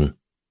ษ์กัน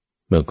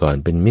เมื่อก่อน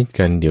เป็นมิตร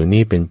กันเดี๋ยว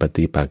นี้เป็นป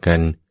ฏิปักษ์กั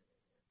น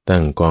ตั้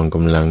งกองก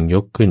ำลังย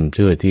กขึ้นเ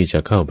พื่อที่จะ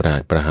เข้า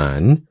ประหา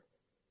ร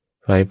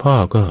ฝ่ายพ่อ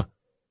ก็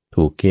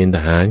ถูกเกณฑ์ท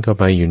หารเข้า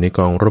ไปอยู่ในก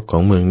องรบขอ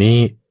งเมืองนี้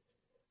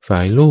ฝ่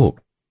ายลูก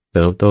เ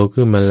ติบโต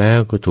ขึ้นมาแล้ว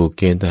ก็ถูกเ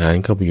กณฑ์ทหาร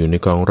เข้าไปอยู่ใน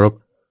กองรบ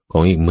ขอ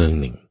งอีกเมือง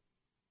หนึ่ง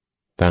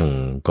ตั้ง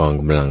กอง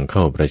กำลังเข้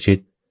าประชิด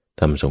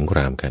ทำสงคร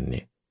ามกันเ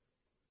นี่ย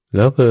แ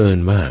ล้วเผอิญ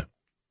ว่า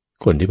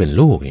คนที่เป็น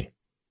ลูกเนี่ย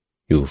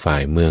อยู่ฝ่า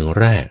ยเมือง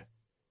แรก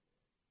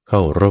เข้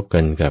ารบกั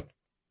นกับ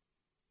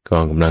กอ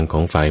งกำลังขอ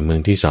งฝ่ายเมือง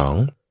ที่สอง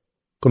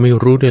ก็ไม่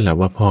รู้ด้วยแหละ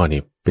ว่าพ่อเนี่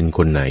ยเป็นค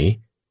นไหน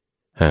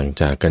ห่าง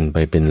จากกันไป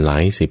เป็นหลา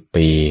ยสิบ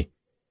ปี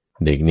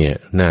เด็กเนี่ย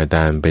หน้าต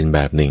าเป็นแบ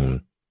บหนึ่ง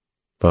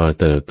พอ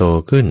เติบโต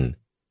ขึ้น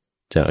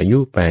จากอายุ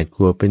8 ข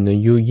วบเป็นอา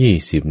ยุ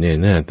20เนี่ย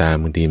หน้าตา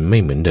บางทีไม่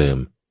เหมือนเดิม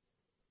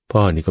พ่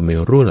อนี่ก็ไม่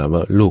รู้หรอกว่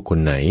าลูกคน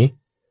ไหน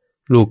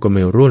ลูกก็ไ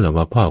ม่รู้หรอก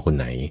ว่าพ่อคน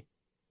ไหน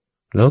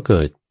แล้วเ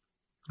กิด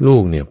ลู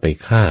กเนี่ยไป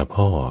ฆ่า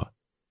พ่อ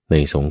ใน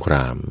สงคร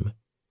าม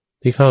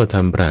ที่เข้าท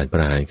ำประ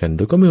หารกันโด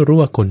ยก็ไม่รู้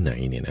ว่าคนไหน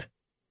เนี่ยนะ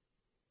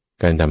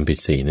การทำผิด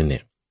ศีลนั่นเนี่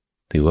ย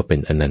ถือว่าเป็น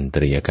อนันต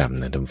ริยกรรม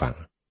นะท่านฟัง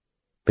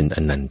เป็นอ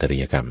นันตริ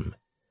ยกรรม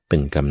เป็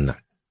นกรรมหนั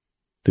ก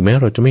ถึงแม้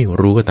เราจะไม่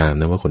รู้ก็ตาม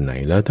นะว่าคนไหน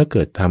แล้วถ้าเ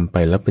กิดทำไป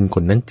แล้วเป็นค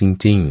นนั้นจ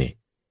ริงๆเนี่ย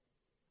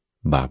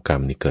บาปกรร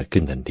มนี่เกิด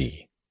ขึ้นทันที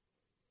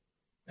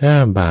ถ้า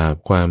บาป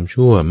ความ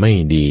ชั่วไม่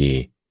ดี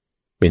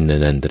เป็นอ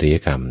นันตริย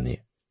กรรมเนี่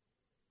ย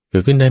เกิ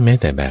ดขึ้นได้แม้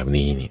แต่แบบ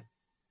นี้เนี่ย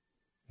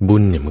บุ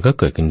ญเนี่ยมันก็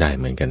เกิดขึ้นได้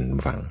เหมือนกัน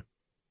ฟัง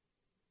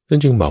ซึ่ง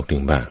จึงบอกถึ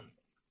งว่า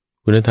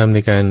คุณธรรมใน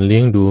การเลี้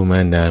ยงดูมา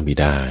รดาบิ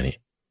ดาเนี่ย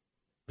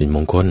เป็นม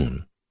งคล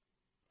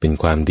เป็น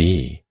ความดี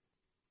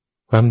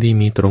ความดี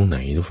มีตรงไหน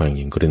ทุกฝั่งอ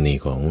ย่างกรณี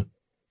ของ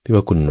ที่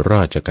ว่าคุณร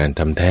อดจากการ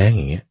ทำแท้ง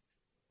อย่างเงี้ย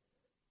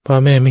พ่อ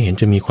แม่ไม่เห็น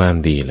จะมีความ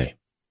ดีเลย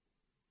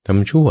ท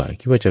ำชั่ว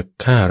คิดว่าจะ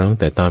ฆ่าเราตั้ง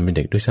แต่ตอนเป็นเ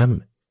ด็กด้วยซ้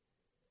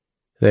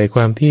ำแต่ค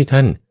วามที่ท่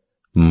าน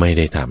ไม่ไ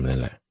ด้ทำนั่น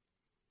แหละ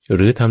ห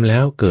รือทำแล้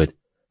วเกิด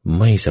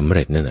ไม่สำเ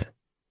ร็จนั่นแหละ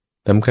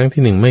ทำครั้ง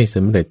ที่หนึ่งไม่ส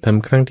ำเร็จท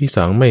ำครั้งที่ส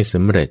องไม่ส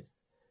ำเร็จ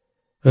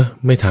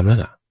ไม่ทำแล้ว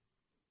ล่ะ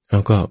เอา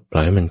ก็ปล่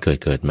อยให้มันเ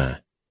กิดมา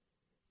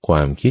คว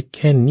ามคิดแ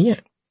ค่เนี้ย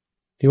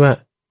ที่ว่า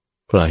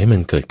ปล่อยให้มั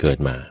นเกิด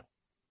มา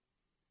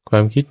ควา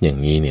มคิดอย่าง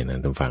นี้เนี่ยนะ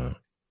ท่านฟัง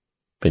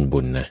เป็นบุ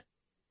ญนะ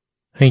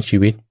ให้ชี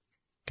วิต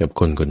กับ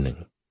คนคนหนึ่ง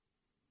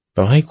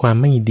ต่อให้ความ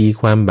ไม่ดี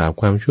ความบาป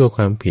ความชั่วค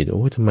วามผิดโ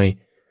อ้ทำไม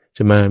จ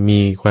ะมามี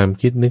ความ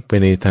คิดนึกไป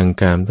ในทาง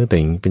กามตั้งแต่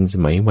ยังเป็นส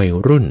มัยวัย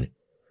รุ่น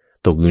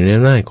ตกอยู่ใน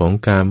หน้าของ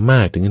กามม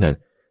ากถึงขนาด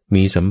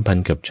มีสัมพัน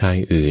ธ์กับชาย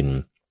อื่น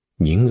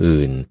หญิง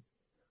อื่น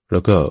แล้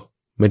วก็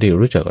ไม่ได้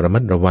รู้จักระมั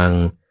ดระวัง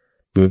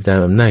เป็นไปตาม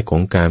อำนาจขอ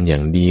งกามอย่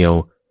างเดียว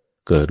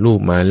เกิดลูก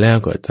มาแล้ว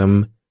ก็ท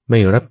ำไม่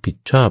รับผิด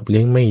ชอบเลี้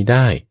ยงไม่ไ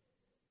ด้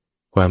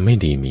ความไม่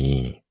ดีมี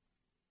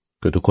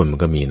ก็ทุกคนมัน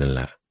ก็มีนั่นแห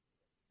ละ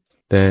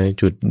แต่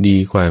จุดดี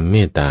ความเม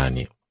ตตาเ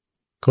นี่ย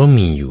ก็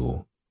มีอยู่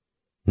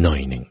หน่อ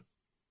ยหนึ่ง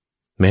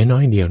แม้น้อ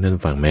ยเดียวนั่น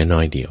ฟังแม้น้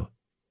อยเดียว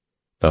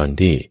ตอน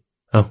ที่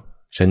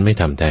ฉันไม่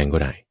ทำแทนก็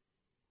ได้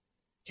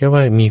แค่ว่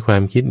ามีควา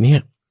มคิดเนี่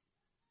ย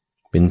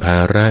เป็นภา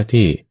ระ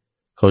ที่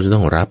เขาจะต้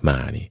องรับมา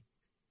นี่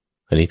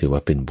อันนี้ถือว่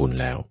าเป็นบุญ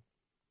แล้ว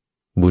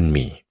บุญ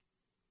มี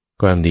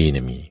ความดีเ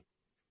นี่ยมี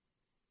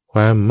คว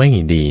ามไม่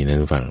ดีนั่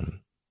นฟัง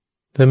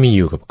ถ้ามีอ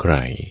ยู่กับใคร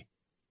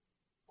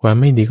ความ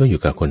ไม่ดีก็อ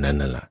ยู่กับคนนั้น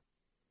นั่นแหละ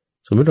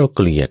สมมติเราเ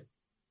กลียด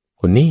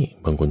คนนี้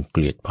บางคนเก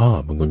ลียดพ่อ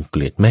บางคนเก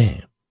ลียดแม่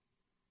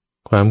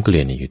ความเกลี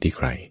ยดเนี่ยอยู่ที่ใ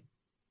คร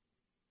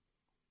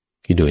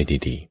คิดดูให้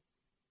ดี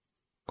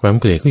ๆความ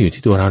เกลียดก็อยู่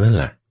ที่ตัวเรานั่นแ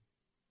หละ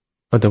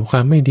แต่คว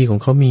ามไม่ดีของ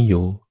เขามีอ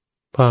ยู่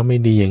พ่อไม่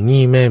ดีอย่าง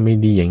นี้แม่ไม่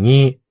ดีอย่าง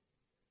นี้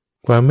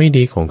ความไม่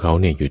ดีของเขา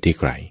เนี่ยอยู่ที่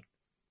ใคร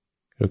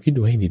เราคิด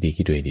ดูให้ดีๆ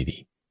คิดดูให้ดี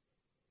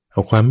ๆเอ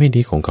าความไม่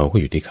ดีของเขาก็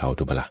อยู่ที่เขา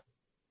ถูกปะล่ะ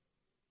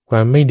คว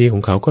ามไม่ดีขอ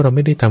งเขาก็เราไ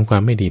ม่ได้ทำควา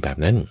มไม่ดีแบบ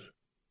นั้น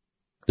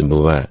สมม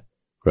ติว่า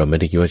เราไม่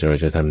ได้คิดว่าเรา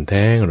จะทำแ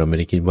ท้งเราไม่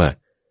ได้คิดว่า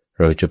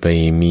เราจะไป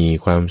มี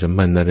ความสัม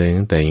พันธ์อะไร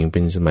ตั้งแต่ยังเป็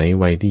นสมัย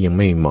วัยที่ยัง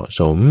ไม่เหมาะ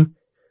สม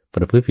ป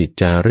ระพฤติผิด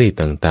จารี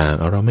ตต่าง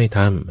ๆเราไม่ท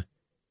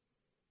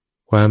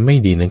ำความไม่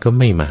ดีนั้นก็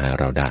ไม่มาหา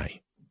เราได้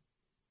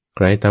ใค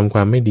รทำคว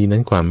ามไม่ดีนั้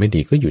นความไม่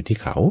ดีก็อยู่ที่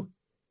เขา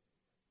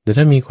แต่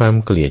ถ้ามีความ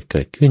เกลียดเ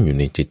กิดขึ้นอยู่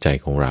ในจิตใจ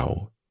ของเรา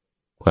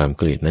ความเ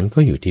กลียดนั้นก็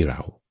อยู่ที่เร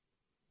า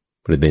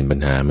ประเด็นปัญ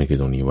หามันคือ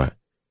ตรงนี้ว่า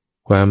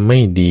ความไม่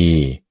ดี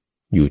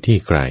อยู่ที่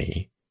ใคร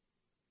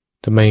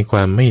ทำไมคว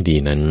ามไม่ดี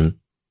นั้น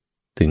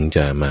ถึงจ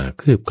ะมา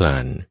คืบคลา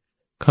น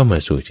เข้ามา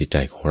สู่จิตใจ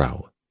ของเรา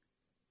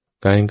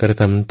การกระ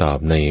ทำตอบ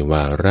ในว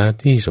าระ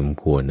ที่สม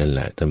ควรนั่นแห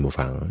ละท่านผู้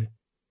ฟัง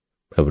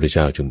พระพุทธเ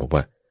จ้าจึงบอก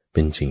ว่าเ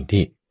ป็นสิ่ง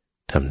ที่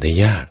ทำได้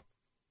ยาก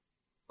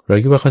เรา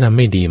คิดว่าเขาทำ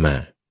ไม่ดีมา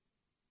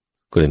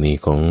กรณี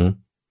ของ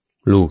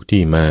ลูก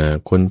ที่มา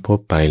ค้นพบ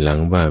ภายหลัง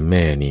ว่าแ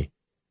ม่นี่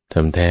ท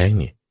ำแท้ง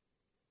นี่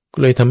ก็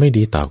เลยทำไม่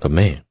ดีตอบกับแ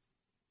ม่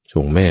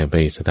ส่งแม่ไป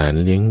สถาน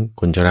เลี้ยง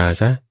คนชรา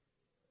ซะ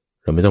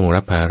เราไม่ต้อง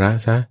รับภาระ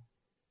ซะ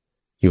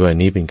คิดว่า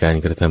นี้เป็นการ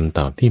กระทำต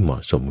อบที่เหมา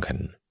ะสมกัน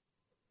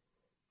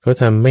เขา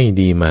ทำไม่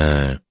ดีมา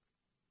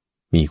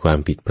มีความ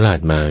ผิดพลาด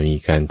มามี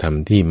การท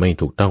ำที่ไม่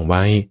ถูกต้องไ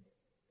ว้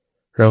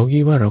เราคิ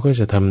ดว่าเราก็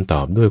จะทำต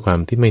อบด้วยความ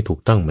ที่ไม่ถูก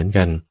ต้องเหมือน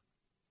กัน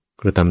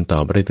กระทำตอ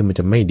บอะไรที่มัน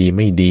จะไม่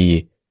ดี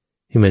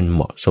ที่มันเห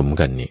มาะสม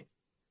กันนี่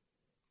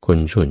คน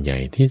ส่วนใหญ่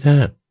ที่ถ้า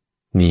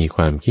มีค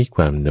วามคิดค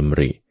วามดำ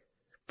ริ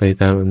ไป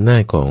ตามอำนา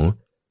จของ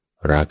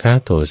ราคะ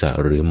โทสะ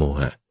หรือโม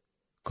หะ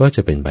ก็จ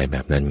ะเป็นไปแบ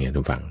บนั้นไง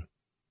ทุกฝัง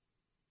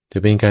จะ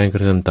เป็นการก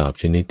ระทำตอบ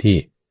ชนิดที่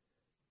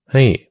ใ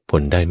ห้ผ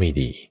ลได้ไม่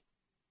ดี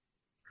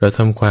เราท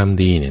ำความ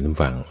ดีเนี่ยทุก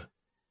ฝัง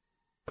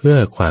เพื่อ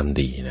ความ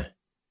ดีนะ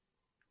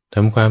ท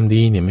ำความ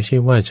ดีเนี่ยไม่ใช่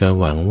ว่าจะ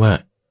หวังว่า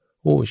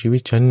ชีวิ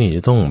ตฉันนี่จ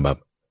ะต้องแบบ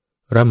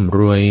ร่ำร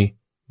วย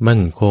มั่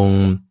นคง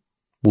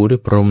ปูด้ว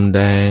ยพรมแด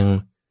ง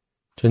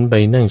ฉันไป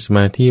นั่งสม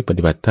าธิป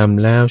ฏิบัติธรรม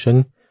แล้วฉัน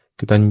ก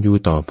ตัญญู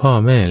ต่อพ่อ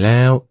แม่แ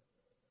ล้ว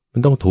มั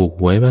นต้องถูก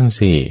หวยบ้าง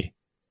สิ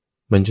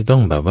มันจะต้อ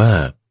งแบบว่า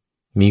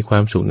มีควา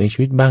มสุขในชี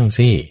วิตบ้าง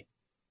สิ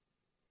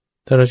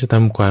ถ้าเราจะท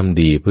ำความ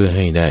ดีเพื่อใ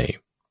ห้ได้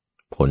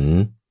ผล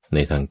ใน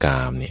ทางก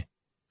ามเนี่ย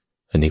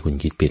อันนี้คุณ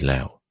คิดผิดแล้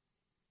ว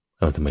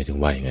ทำไมถึง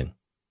ว่าอย่างนั้น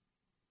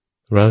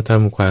เราท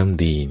ำความ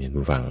ดีเนี่ย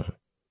ฟัง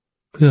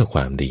เพื่อคว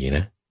ามดีน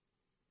ะ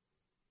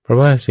เพราะ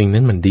ว่าสิ่ง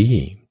นั้นมันดี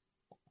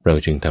เรา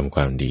จึงทำค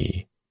วามดี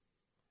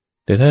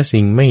แต่ถ้า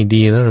สิ่งไม่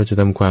ดีแล้วเราจะ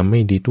ทำความไม่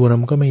ดีตัวเรา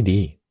ก็ไม่ดี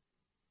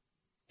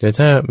แต่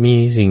ถ้ามี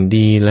สิ่ง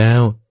ดีแล้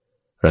ว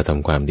เราท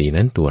ำความดี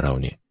นั้นตัวเรา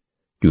เนี่ย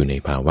อยู่ใน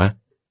ภาวะ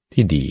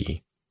ที่ดี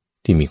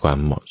ที่มีความ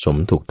เหมาะสม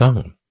ถูกต้อง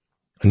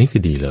อันนี้คื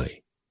อดีเลย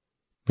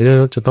ไม่ได้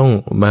เราจะต้อง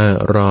มา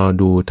รอ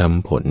ดูท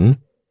ำผล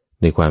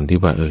ในความที่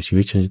ว่าชี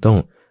วิตฉันจะต้อง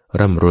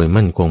ร่ำรวย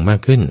มั่นคงมาก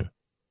ขึ้น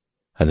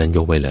อันนั้นย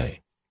กไว้เลย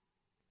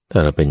ถ้า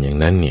เราเป็นอย่าง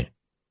นั้นเนี่ย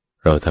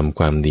เราทำค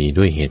วามดี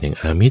ด้วยเหตุแห่ง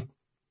อามิตร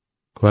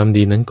ความ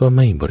ดีนั้นก็ไ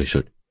ม่บริสุ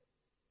ทธิ์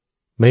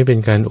ไม่เป็น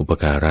การอุป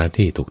การะ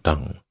ที่ถูกต้อ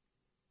ง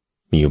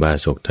มีอุบา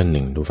สกท่านห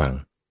นึ่งดูฟัง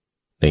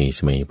ในส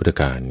มัยพุทธ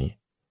กาลนี้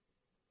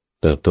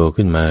เติบโต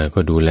ขึ้นมาก็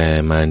ดูแล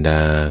มารดา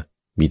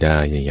บิดา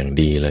อย่าง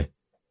ดีเลย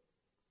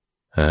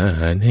หาอา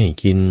หารให้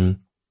กิน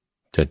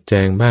จัดแจ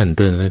งบ้านเ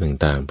รือนอะไร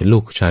ต่างๆเป็นลู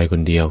กชายค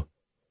นเดียว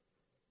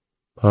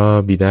พอ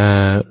บิดา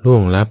ล่ว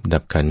งลับดั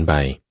บขันไป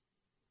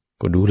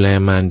ก็ดูแล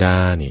มารดา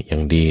เนี่ยอย่า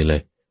งดีเล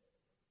ย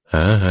ห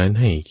าอาหาร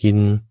ให้กิน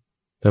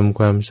ทำค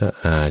วามสะ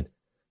อาด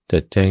จั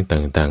ดแจง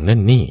ต่างๆนั่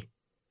นนี่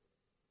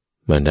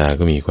มารดา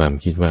ก็มีความ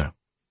คิดว่า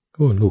โ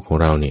อ้ลูกของ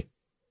เราเนี่ย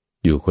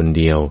อยู่คน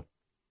เดียว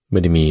ไม่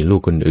ได้มีลู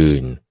กคนอื่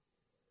น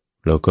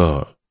แล้วก็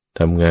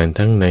ทำงาน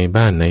ทั้งใน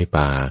บ้านใน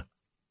ป่า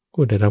ก็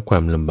ได้รับควา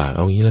มลำบากเอ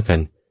างี้แล้วกัน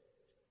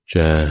จ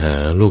ะหา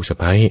ลูกสะ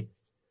ใภ้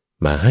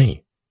มาให้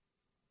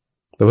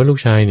แต่ว่าลูก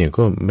ชายเนี่ย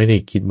ก็ไม่ได้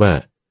คิดว่า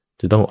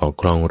จะต้องออก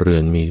ครองเรือ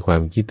นมีควา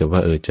มคิดแต่ว่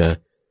าจะ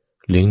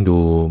เลี้ยงดู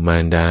มา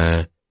รดา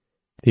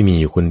ที่มี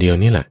อยู่คนเดียว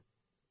นี่แหละ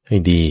ให้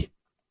ดี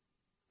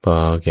พอ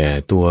แก่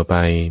ตัวไป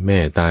แม่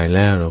ตายแ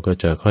ล้วเราก็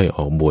จะค่อยอ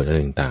อกบวชอะไร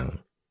ต่าง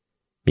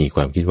ๆมีคว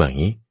ามคิดว่าอย่า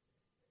งนี้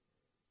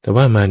แต่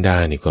ว่ามารดา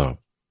นี่ก็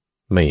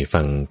ไม่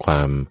ฟังคว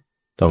าม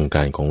ต้องก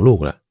ารของลูก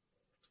ละ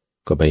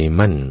ก็ไป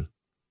มั่น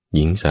ห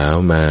ญิงสาว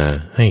มา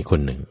ให้คน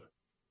หนึ่ง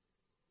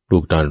ลู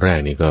กตอนแรก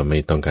นี่ก็ไม่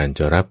ต้องการจ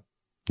ะรับ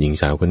หญิง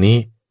สาวคนนี้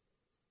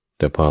แ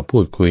ต่พอพู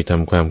ดคุยท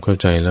ำความเข้า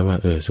ใจแล้วว่า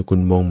สกุ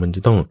ลวงศ์มันจ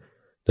ะต้อง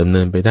ดำเ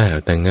นินไปได้เอ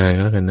าแต่งงานกั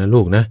นแล้วกันนะ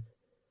ลูกนะ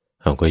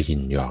เขาก็ยิ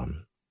นยอม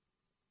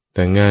แ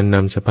ต่งงานน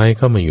ำสะใภ้เ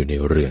ข้ามาอยู่ใน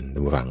เรือน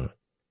ฟัง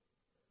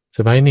ส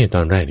ะใภ้เนี่ยต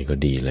อนแรกนี่ก็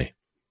ดีเลย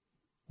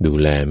ดู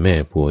แลแม่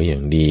ผัวอย่า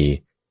งดี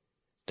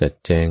จัด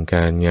แจงก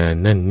ารงาน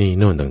นั่นนี่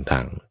โน่นต่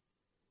าง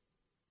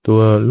ๆตั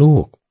วลู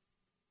ก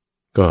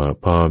ก็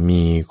พอ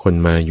มีคน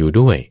มาอยู่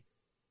ด้วย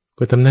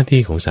ก็ทำหน้า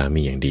ที่ของสา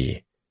มีอย่างดี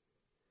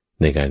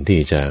ในการที่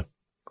จะ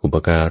อุป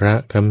การะ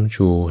ค้ำ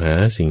ชูหา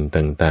สิ่ง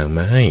ต่างๆม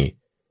าให้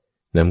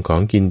นำขอ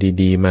งกิน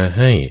ดีๆมาใ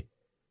ห้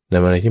น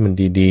ำอะไรที่มัน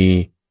ดี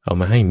ๆเอา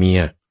มาให้เมี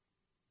ย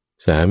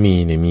สามี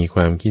เนี่ยมีค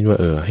วามคิดว่า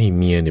ให้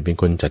เมียเนี่ยเป็น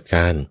คนจัดก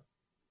าร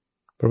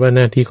เพราะว่าห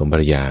น้าที่ของภร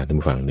รยาใน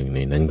ฝั่งหนึ่งใน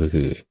นั้นก็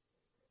คือ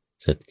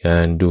จัดกา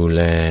รดูแ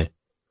ล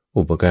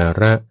อุปกา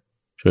ระ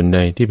ส่วนใด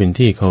ที่เป็น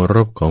ที่เคาร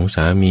พของส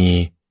ามี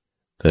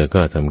เธอ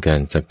ก็ทำการ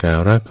จัดกา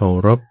ระเคา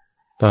รพ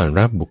ต้อน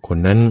รับบุคคล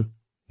นั้น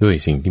ด้วย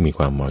สิ่งที่มีค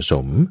วามเหมาะส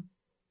ม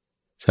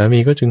สามี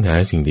ก็จึงหา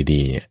สิ่ง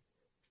ดีๆเนี่ย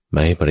ม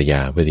าให้ภรรยา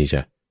เพื่อที่จ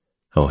ะ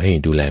เอาให้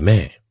ดูแลแม่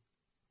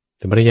แ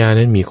ต่ภรรยา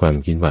นั้นมีความ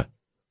คิดว่า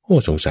โอ้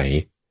สงสัย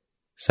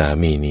สา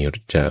มีนี่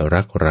จะ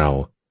รักเรา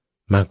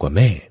มากกว่าแ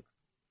ม่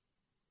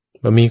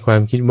พอมีควา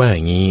มคิดว่าอ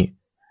ย่างนี้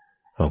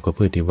เขาก็เ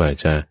พื่อที่ว่า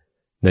จะ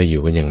ได้อ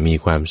ยู่กันอย่างมี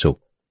ความสุข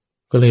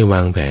ก็เลยว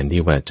างแผน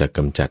ที่ว่าจะก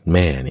ำจัดแ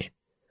ม่เนี่ย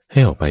ให้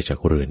ออกไปจาก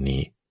เรือน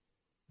นี้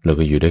แล้ว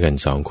ก็อยู่ด้วยกัน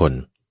2 คน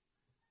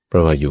เพรา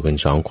ะว่าอยู่กัน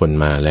2 คน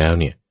มาแล้ว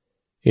เนี่ย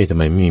ทำ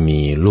ไมไม่มี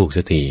ลูก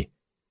สักที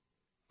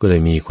ก็เล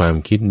ยมีความ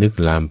คิดนึก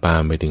ลามปา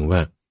มไปถึงว่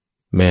า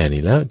แม่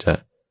นี่แล้วจะ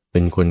เป็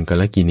นคนกั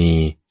ลกิณี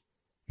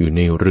อยู่ใน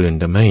เรือน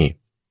ทำให้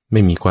ไ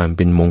ม่มีความเ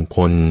ป็นมงค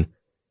ล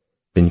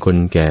เป็นคน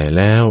แก่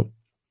แล้ว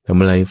ทำ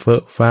อะไรเฟ้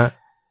อฟ้า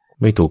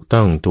ไม่ถูก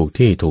ต้องถูก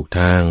ที่ถูก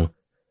ทาง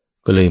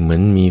ก็เลยเหมือ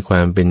นมีคว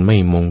ามเป็นไม่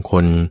มงค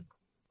ล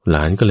หล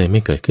านก็เลยไ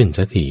ม่เกิดขึ้น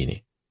สักทีนี่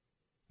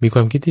มีคว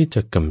ามคิดที่จ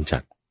ะกำจั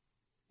ด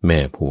แม่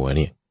ผัวเ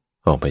นี่ย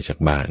ออกไปจาก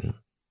บ้าน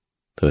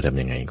เธอทำ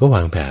ยังไงก็ว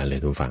างแผนเลย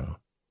ทุกฝั่ง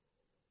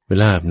เว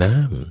ลาอาบน้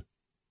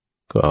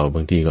ำก็เอาบ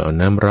างทีก็เอา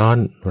น้ำร้อน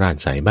ราด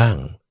ใส่บ้าง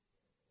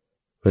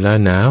เวลา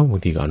หนาวบา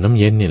งทีก็เอาน้ำ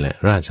เย็นนี่แหละ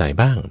ราดใส่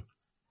บ้าง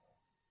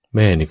แ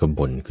ม่นี่ก็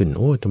บ่นขึ้นโ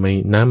อ้ทำไม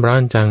น้ำร้อ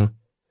นจัง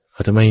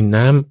ทำไม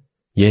น้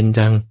ำเย็น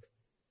จัง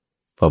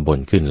พอบ่น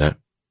ขึ้นแล้ว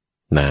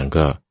นาง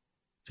ก็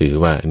ถือ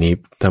ว่านี่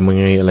ทำยัง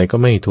ไงอะไรก็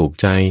ไม่ถูก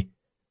ใจ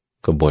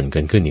ก็บ่นกั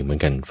นขึ้นอีกเหมือ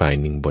นกันฝ่าย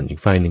หนึ่งบ่นอีก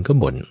ฝ่ายหนึ่งก็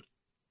บ่น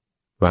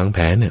วางแผ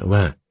นเนี่ย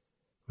ว่า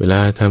เวลา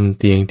ทำ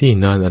เตียงที่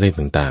นอนอะไร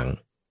ต่าง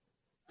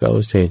ๆก็เอา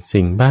เศษ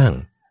สิ่งบ้าง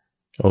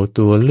เอา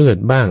ตัวเลือด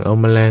บ้างเอา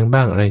แมลงบ้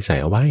างอะไรใส่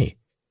เอาไว้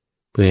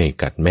เพื่อให้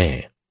กัดแม่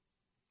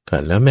กั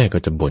ดแล้วแม่ก็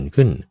จะบ่น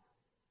ขึ้น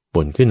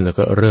แล้ว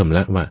ก็เริ่มล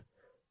ะว่า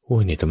โอ้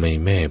ยนี่ทำไม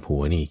แม่ผั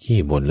วนี่ขี้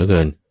บ่นเหลือเ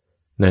กิน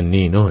นั่น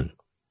นี่โน่น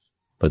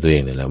เพราะตัวเอ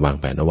งเนี่ยแหละวาง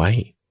แผนเอาไว้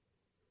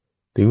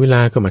ถึงเวล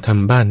าก็มาท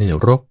ำบ้านนี่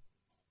ร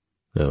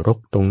ก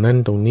ตรงนั้น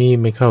ตรงนี้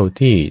ไม่เข้า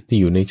ที่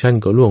อยู่ในชั้น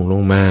ก็ล่วงล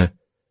งมา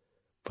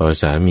พอ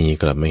สามี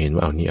กลับมาเห็นว่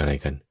าเอานี่อะไร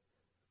กัน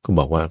ก็บ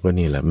อกว่าก็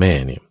นี่แหละแม่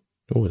เนี่ย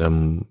โอ้ท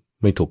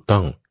ำไม่ถูกต้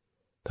อง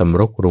ทำ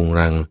รกรุง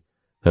รัง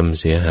ทำ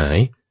เสียหาย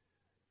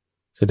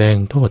แสดง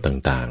โทษ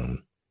ต่าง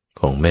ๆ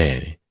ของแม่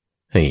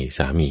ให้ส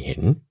ามีเห็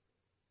น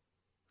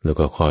แล้ว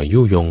ก็คอยยุ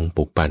ยงป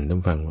ลุกปั่นท่า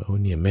นฟังว่าโอ้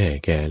เนี่ยแม่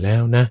แก่แล้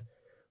วนะ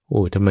โ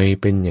อ้ทำไม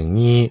เป็นอย่าง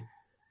นี้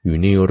อยู่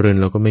ในเรือน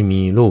เราก็ไม่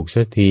มีลูก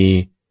สักที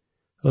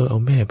เอา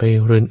แม่ไป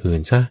เรือนอื่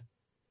นซะ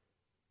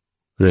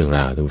เรื่องร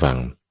าวท่านฟัง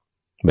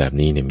แบบ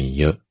นี้เนี่ยมี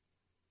เยอะ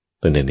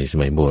ตั้งแต่ในส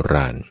มัยโบร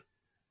าณ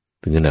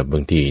ถึงขนาดบา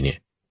งทีเนี่ย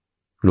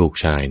ลูก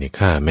ชายเนี่ย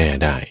ฆ่าแม่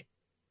ได้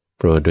เ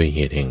พราะด้วยเห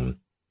ตุแห่ง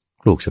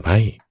ลูกสะใภ้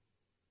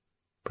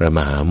พระม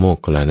หาโมค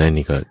คัลลานะ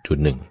นี่ก็จุด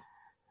หนึ่ง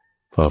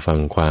พอฟัง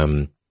ความ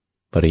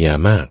ปริยา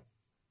มาก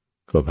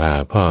ก็พา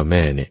พ่อแ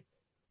ม่เนี่ย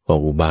ออ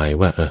กอุบาย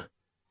ว่า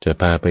จะ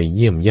พาไปเ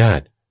ยี่ยมญา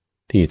ติ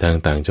ที่ทาง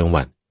ต่างจังห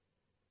วัด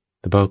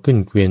แต่พอขึ้น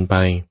เกวียนไป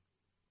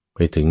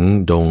ถึง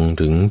ดง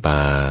ถึงป่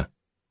า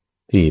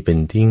ที่เป็น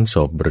ทิ้งศ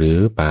พหรือ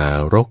ป่า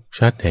รก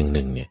ชัดแห่งห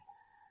นึ่งเนี่ย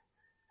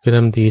ก็ท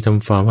ำทีท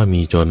ำฟอร์มว่า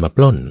มีโจรมาป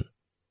ล้น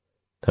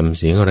ทำเ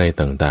สียงอะไร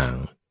ต่าง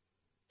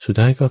ๆสุด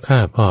ท้ายก็ฆ่า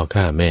พ่อ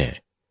ฆ่าแม่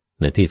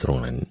ในที่ตรง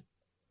นั้น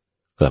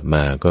กลับม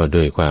าก็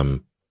ด้วยความ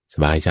ส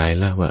บายใจ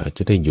แล้วว่าจ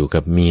ะได้อยู่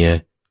กับเมีย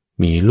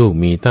มีลูก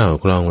มีเต้า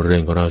ครองเรือ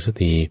นของเราสัก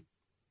ที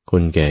ค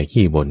นแก่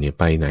ขี้บ่นเนี่ย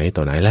ไปไหนต่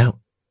อไหนแล้ว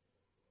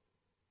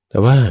แต่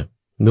ว่า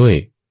ด้วย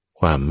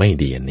ความไม่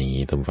ดีอันนี้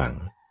ท่านฟัง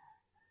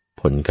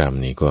ผลกรรม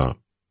นี้ก็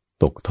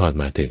ตกทอด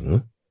มาถึง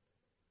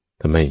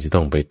ทำไมจะต้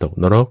องไปตก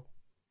นรก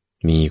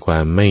มีควา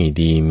มไม่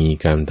ดีมี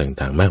กรรม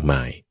ต่างๆมากม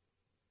าย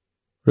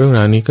เรื่องร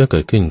าวนี้ก็เกิ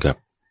ดขึ้นกับ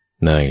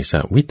นายส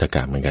วิตก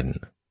ะเหมือนกัน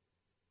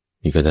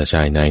มีกษัตริย์ช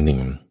ายนายหนึ่ง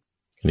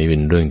นี่เป็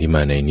นเรื่องที่ม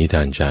าในนิท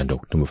านชาด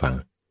กท่านผู้ฟัง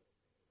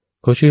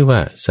เขาชื่อว่า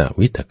ส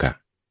วิตกะ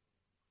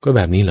ก็แบ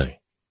บนี้เลย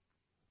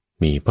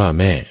มีพ่อ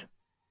แม่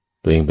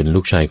ตัวเองเป็นลู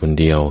กชายคน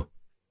เดียว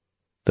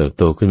เติบ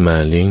โตขึ้นมา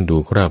เลี้ยงดู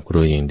ครอบครั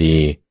วอย่างดี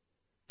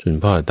จน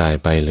พ่อตาย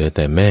ไปเหลือแ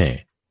ต่แม่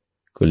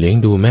ก็เลี้ยง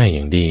ดูแม่อ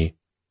ย่างดี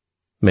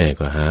แม่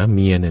ก็หาเ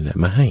มียนั่นแหละ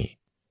มาให้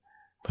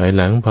ภายห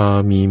ลังพอ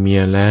มีเมี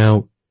ยแล้ว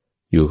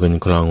อยู่กัน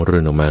ครองเรื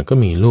อนออกมาก็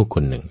มีลูกค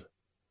นหนึ่ง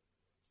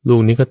ลู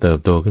กนี้ก็เติบ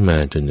โตขึ้นมา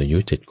จนอายุ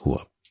7 ขว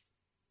บ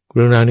เ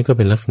รื่องราวนี้ก็เ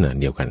ป็นลักษณะ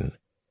เดียวกัน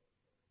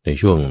ใน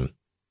ช่วง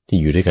ที่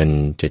อยู่ด้วยกัน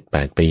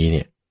 7-8 ปีเ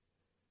นี่ย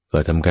ก็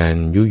ทำการ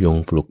ยุยง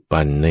ปลุก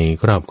ปั่นใน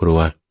ครอบครัว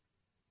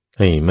ใ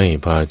ห้ไม่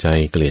พอใจ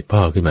เกลียดพ่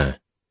อขึ้นมา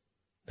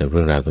แต่เ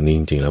รื่องราวตรงนี้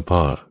จริงๆแล้วพ่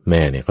อแ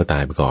ม่เนี่ยก็ตา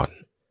ยไปก่อน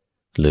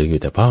เหลืออยู่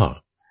แต่พ่อ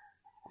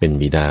เป็น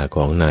บิดาข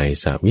องนาย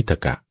สวิต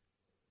กะ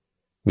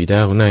บิดา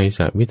ของนายส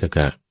วิตก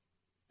ะ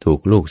ถูก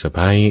ลูกสะใ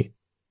ภ้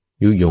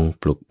ยุยง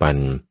ปลุกปั่น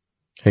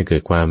ให้เกิ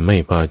ดความไม่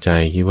พอใจ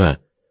คิดว่า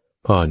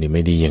พ่อนี่ไ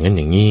ม่ดีอย่างนั้นอ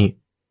ย่างนี้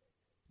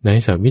นาย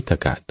สวิต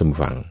กะตุ่ม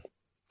ฝัง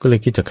ก็เลย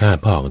คิดจะฆ่า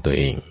พ่อของตัว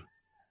เอง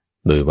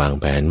โดยวาง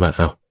แผนว่า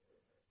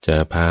จะ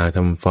พาท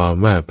ำฟอร์ม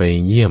ว่าไป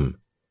เยี่ยม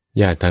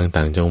ญาติทาง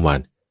ต่างจังหวัด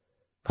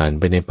ผ่านไ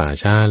ปในป่า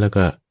ช้าแล้ว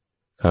ก็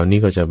คราวนี้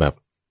ก็จะแบบ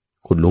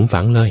ขุดหลุม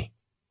ฝังเลย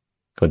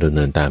ก็ดำเ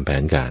นินตามแผ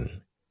นการ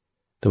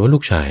แต่ว่าลู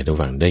กชายระห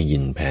ว่างได้ยิ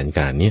นแผนก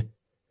ารนี้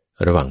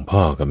ระหว่างพ่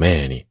อกับแม่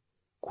นี่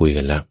คุย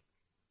กันแล้ว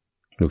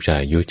ลูกชาย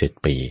อายุ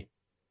7 ปี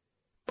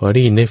พอได้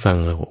ยินได้ฟัง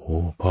แล้ว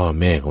พ่อ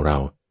แม่ของเรา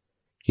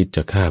คิดจ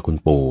ะฆ่าคุณ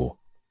ปู่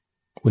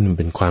คุณเ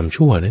ป็นความ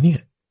ชั่วนะเนี่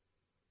ย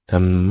ท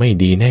ำไม่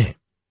ดีแน่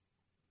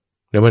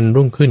ในวัน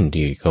รุ่งขึ้น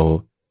ที่เขา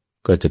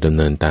ก็จะดำเ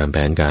นินตามแผ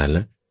นการแ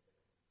ล้ว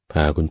พ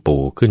าคุณ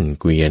ปู่ขึ้น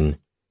เกวียน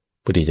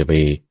เพื่อที่จะไป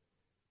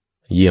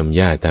เยี่ยม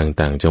ญาติ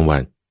ต่างจังหวั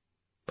ด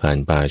ผ่าน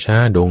ป่าช้า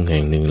ดงแห่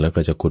งหนึ่งแล้ว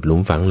ก็จะขุดหลุ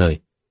มฝังเลย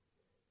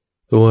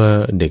ตัว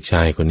เด็กช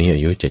ายคนนี้อ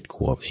ายุ7 ข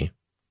วบนี่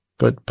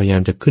ก็พยายา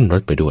มจะขึ้นร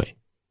ถไปด้วย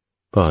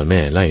พ่อแม่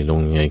ไล่ลง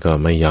ยังไงก็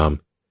ไม่ยอม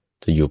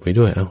จะอยู่ไป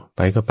ด้วยไ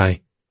ปก็ไป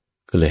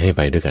ก็เลยให้ไ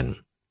ปด้วยกัน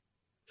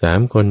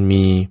3 คน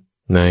มี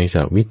นายส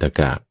วิต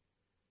กะ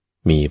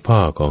มีพ่อ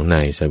ของน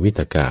ายสวิ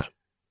ตกะ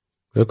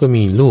แล้วก็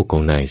มีลูกขอ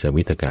งนายส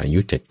วิตกะอายุ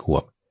7 ขว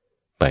บ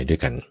ไปด้วย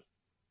กัน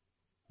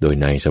โดย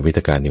นายสวิต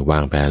กะเนี่ยวา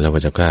งแผนแล้วว่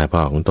าจะฆ่าพ่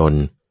อของตน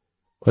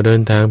พอเดิ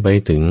นทางไป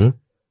ถึง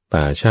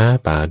ป่าช้า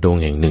ป่าดง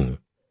แห่งหนึ่ง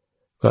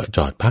ก็จ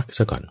อดพักซ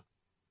ะก่อน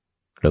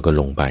แล้วก็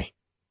ลงไป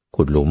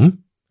ขุดหลุม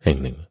แห่ง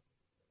หนึ่ง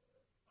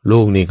ลู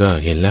กนี่ก็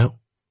เห็นแล้ว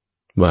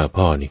ว่า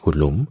พ่อนี่ขุด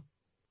หลุม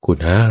ขุด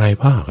หาอะไร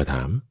พ่อก็ถ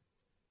าม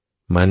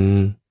มัน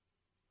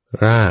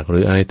รากหรื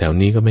ออะไรแถว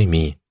นี้ก็ไม่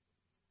มี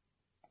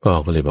พ่อ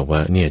ก็เลยบอกว่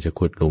าเนี่ยจะ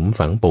ขุดหลุม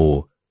ฝังปู่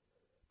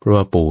เพราะ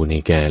ว่าปู่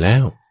นี่แก่แล้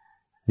ว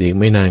อีก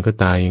ไม่นานก็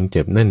ตายยังเ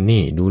จ็บนั่น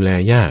นี่ดูแล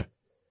ยาก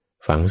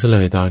ฝังซะเล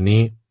ยตอน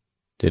นี้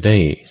จะได้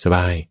สบ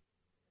าย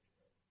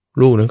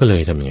ลูกนั้นก็เล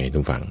ยทำยังไงทุ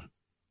กฝัง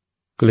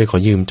ก็เลยขอ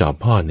ยืมจอบ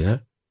พ่อเนี่ยนะ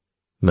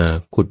มา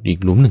ขุดอีก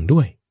หลุมหนึ่งด้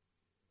วย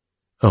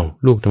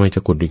ลูกทำไมจะ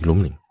ขุดอีกหลุม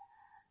หนึ่ง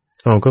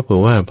ก็เผื่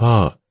อว่าพ่อ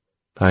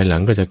ภายหลั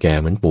งก็จะแก่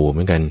เหมือนปู่เห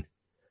มือนกัน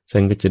ฉั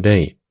นก็จะได้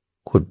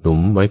ขุดหลุม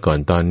ไว้ก่อน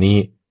ตอนนี้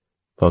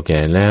พอแก่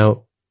แล้ว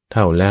เ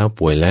ฒ่าแล้ว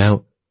ป่วยแล้ว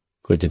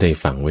ก็จะได้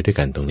ฝังไว้ด้วย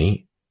กันตรงนี้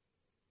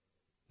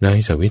นาย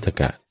สวิต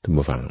กะท่าน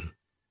ผู้ฟัง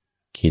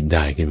คิดไ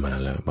ด้ขึ้นมา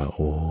แล้วว่า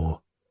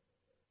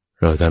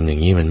เราทำอย่า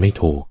งนี้มันไม่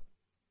ถูก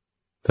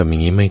ทำอย่า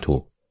งนี้ไม่ถู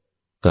ก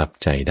กลับ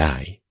ใจได้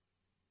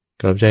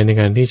กลับใจใน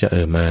การที่จะ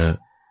มา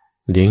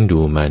เลี้ยงดู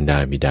มารดา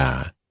บิดา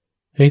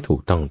ให้ถู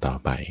กต้องต่อ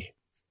ไป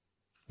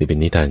นี่เป็น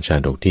นิทานชา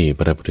ดกที่พ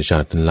ระพุทธเจ้า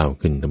ท่านเล่า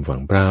ขึ้นตามฝั่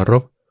งปราร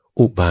ภ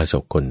อุบาส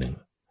กคนหนึ่ง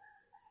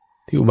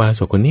ที่อุบา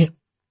สกคนนี้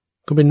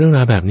ก็เป็นเรื่องร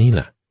าวแบบนี้แห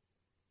ละ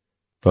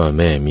พ่อแ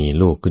ม่มี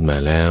ลูกขึ้นมา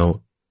แล้ว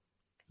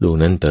ลูก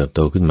นั้นเติบโต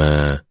ขึ้นมา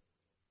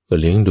ก็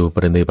เลี้ยงดูป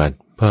ฏิบัติ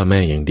พ่อแม่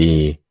อย่างดี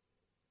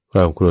คร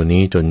อบครัว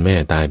นี้จนแม่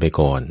ตายไป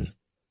ก่อน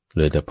เห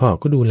ลือแต่พ่อ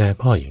ก็ดูแล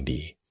พ่ออย่าง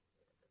ดี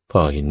พ่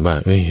อเห็นว่า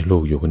ลู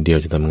กอยู่คนเดียว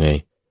จะทำไง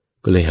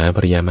ก็เลยหาภ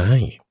รรยามาใ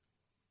ห้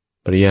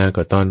ภรรยา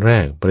ก็ตอนแร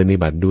กปฏิ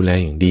บัติดูแล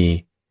อย่างดี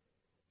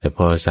แต่พ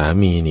อสา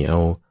มีนี่เอา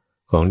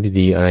ของ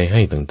ดีๆอะไรใ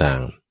ห้ต่า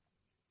ง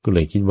ๆก็เล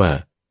ยคิดว่า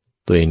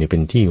ตัวเองเนี่ยเป็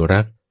นที่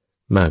รัก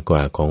มากกว่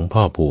าของ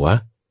พ่อผัว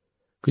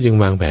ก็จึง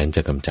วางแผนจ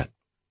ะกำจัด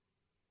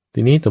ที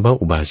นี้ตัวพระ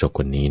อุบาสกค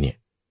นนี้เนี่ย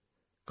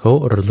เขา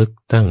ระลึก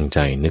ตั้งใจ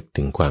นึก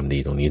ถึงความดี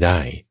ตรงนี้ได้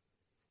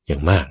อย่า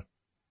งมาก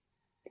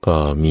พอ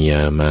เมีย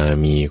มา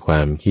มีคว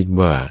ามคิด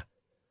ว่า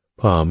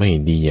พ่อไม่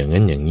ดีอย่าง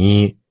นั้นอย่างนี้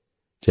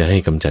จะให้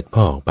กำจัด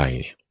พ่อออกไป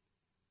เนี่ย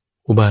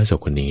อุบาสก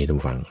คนนี้ท่า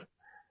นฟัง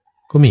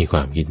ก็มีคว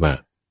ามคิดว่า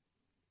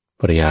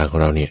ภรรยาของ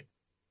เราเนี่ย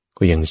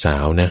ก็ยังสา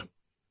วนะ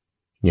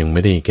ยังไ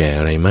ม่ได้แก่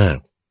อะไรมาก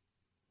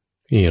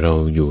ที่เรา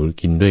อยู่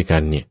กินด้วยกั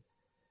นเนี่ย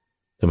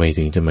ทำไม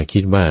ถึงจะมาคิ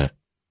ดว่า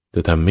จ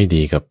ะทำไม่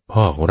ดีกับ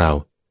พ่อของเรา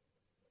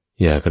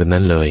อย่ากระ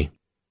นั้นเลย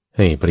ใ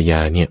ห้ภรรยา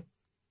เนี่ย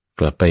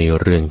กลับไป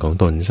เรือนของ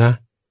ตนซะ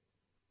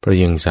เพราะ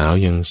ยังสาว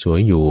ยังสวย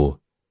อยู่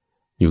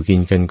กิน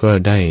กันก็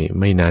ได้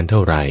ไม่นานเท่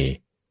าไหร่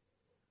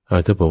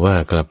ถ้าบอกว่า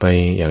กลับไป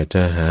อยากจ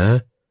ะหา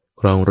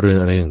ครองเรือน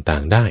อะไรต่า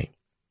งๆได้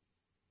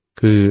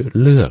คือ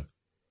เลือก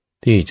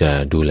ที่จะ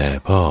ดูแล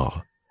พ่อ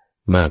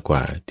มากกว่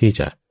าที่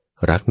จะ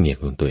รักเมีย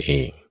ของตัวเอ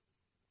ง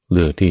เ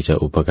ลือกที่จะ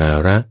อุปกา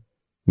ระ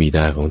บิด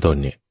าของตน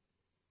เนี่ย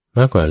ม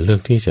ากกว่าเลือ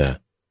กที่จะ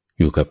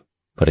อยู่กับ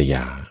ภรรย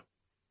า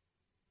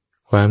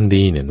ความ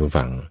ดีเนี่ยทุก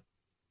ฝั่ง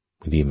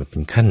บางทีมันเป็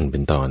นขั้นเป็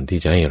นตอนที่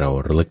จะให้เรา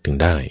ระลึกถึง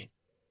ได้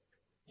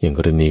อย่างก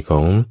รณีขอ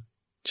ง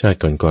ชาติ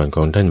ก่อนๆข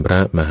องท่านพระ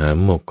มหา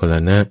โมคคัลล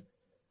านะ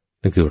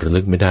นั่นคือระลึ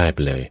กไม่ได้ไป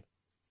เลย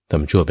ท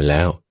ำชั่วไปแ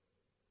ล้ว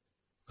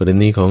กร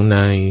ณีของน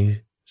าย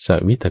ส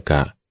วิตก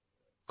ะ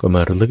ก็ม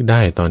าระลึกไ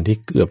ด้ตอนที่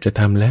เกือบจะ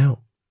ทำแล้ว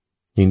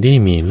ยังได้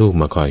มีลูก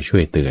มาคอยช่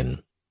วยเตือน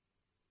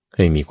ใ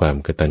ห้มีความ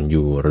กตัญ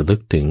ญูระลึ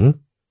กถึง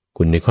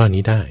คุณในข้อ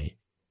นี้ได้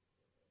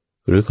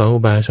หรือของอุ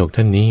บาสก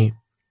ท่านนี้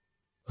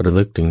ระ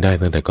ลึกถึงได้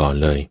ตั้งแต่ก่อน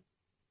เลย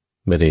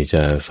ไม่ได้จ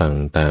ะฟัง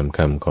ตามค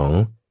ำของ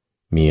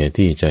เมีย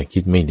ที่จะคิ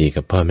ดไม่ดี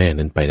กับพ่อแม่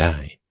นั้นไปได้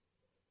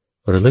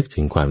ระลึกถึ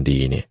งความดี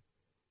เนี่ย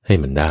ให้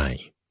มันได้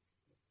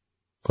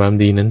ความ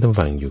ดีนั้นต้อง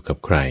ฟังอยู่กับ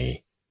ใคร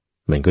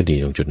มันก็ดี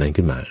ตรงจุดนั้น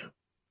ขึ้นมา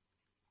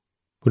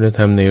คุณธ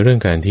รรมในเรื่อง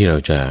การที่เรา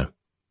จะ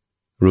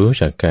รู้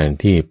จักการ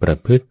ที่ประ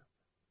พฤติ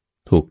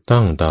ถูกต้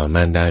องต่อม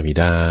ารดาบิ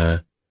ดา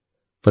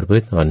ประพฤ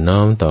ติอ่อนน้อ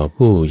มต่อ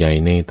ผู้ใหญ่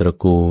ในตระ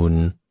กูล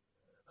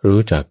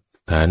รู้จัก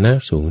ฐานะ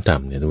สูงต่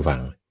ำเนี่ยทุกฝั่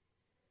ง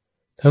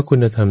ถ้าคุ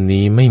ณธรรม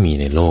นี้ไม่มี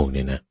ในโลกเ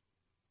นี่ยนะ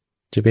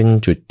จะเป็น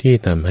จุดที่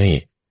ทำให้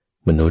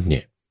มนุษย์เ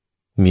นี่ย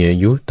มีอา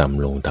ยุต่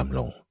ำลง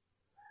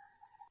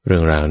เรื่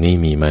องราวนี้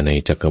มีมาใน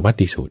จักรวรร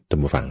ดิสูตรท่าน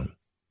ผู้ฟัง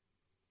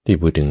ที่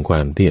พูดถึงควา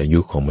มที่อายุ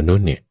ของมนุษ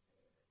ย์เนี่ย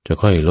จะ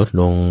ค่อยลด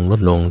ล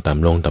งต่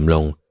ำล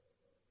ง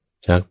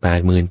จาก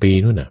 80,000 ปี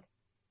นู่นน่ะ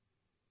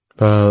พ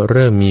อเ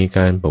ริ่มมีก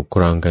ารปกค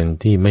รองกัน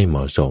ที่ไม่เหม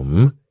าะสม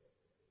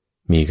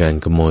มีการ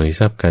ขโมย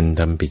ทรัพย์กัน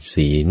ทำผิด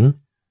ศีล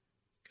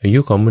อายุ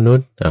ของมนุษ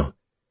ย์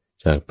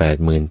จาก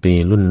 80,000 ปี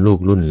รุ่นลูก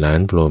รุ่นหลาน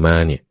โผล่มา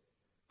เนี่ย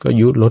ก็อา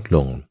ยุลดล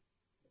ง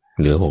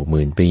เหลือ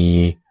 60,000 ปี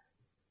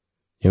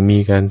ยังมี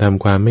การท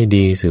ำความไม่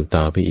ดีสืบ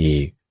ต่อไปอี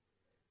ก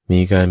มี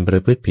การประ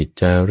พฤติผิด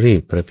จารี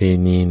ตประเพ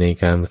ณีใน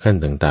การขั้น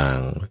ต่าง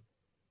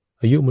ๆ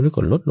อายุมนุษย์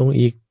ก็ลดลง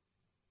อีก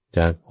จ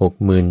าก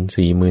 60,000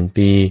 40,000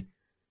 ปี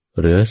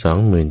เหลือ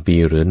 20,000 ปี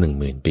เหลือ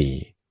 10,000 ปี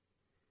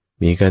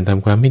มีการท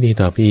ำความไม่ดี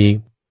ต่อไปอีก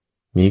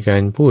มีกา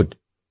รพูด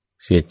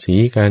เสียดสี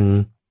กัน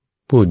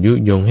พูดยุ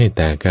ยงให้แ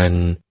ตกกัน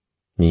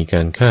มีก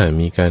ารฆ่า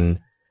มีการ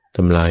ท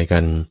ำลายกั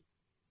น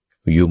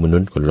อายุมนุ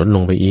ษย์ก็ลดล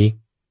งไปอีก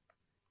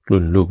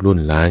รุ่นลูกรุ่น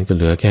หลานก็เ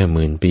หลือแค่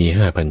 10,000 ปี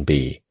 5,000 ปี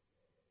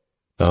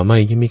ต่อมา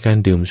ยังมีการ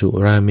ดื่มสุ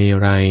ราเม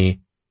รัย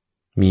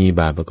มี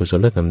บาปอกุศ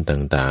ลธรรม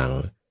ต่าง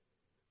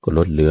ๆก็ล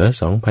ดเหลือ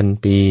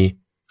 2,000 ปี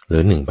เหลื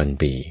อ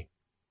 1,000 ปี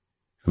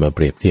มาเป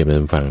รียบเทียบกั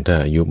นฟังถ้า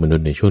อายุมนุษ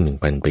ย์ในช่วง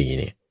 1,000 ปี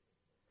เนี่ย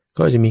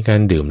ก็จะมีการ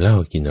ดื่มเหล้า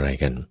กินอะไร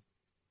กัน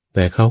แ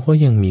ต่เขาก็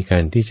ยังมีกา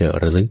รที่จะ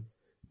ระลึก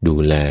ดู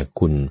แล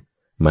คุณ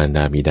มารด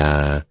าบิดา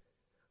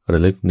ระ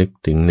ลึกนึก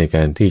ถึงในก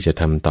ารที่จะ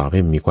ทำต่อให้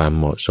มีความ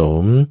เหมาะส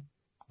ม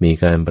มี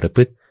การประพ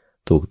ฤติ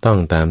ถูกต้อง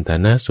ตามฐา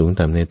นะสูง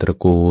ต่ำในตระ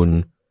กูล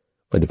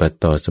ปฏิบัติ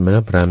ต่อสมณ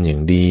พราหมณ์อย่า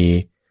งดี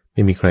ไ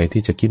ม่มีใคร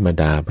ที่จะคิดมา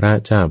ด่าพระ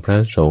เจ้าพระ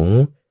สงฆ์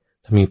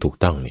ถ้ามีถูก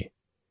ต้อง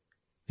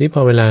นี่พ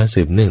อเวลา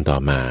สืบเนื่องต่อ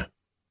มา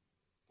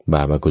บ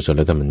าปอกุศ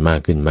ลธรรมมันมาก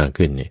ขึ้น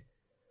เนี่ย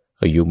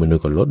อายุมนุษ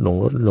ย์ก็ลด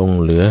ลง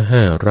เหลือ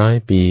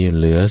500ปีเ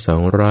หลือ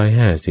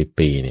250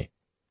ปีเนี่ย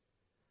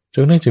จ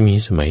นน่าจะมี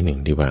สมัยหนึ่ง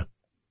ที่ว่า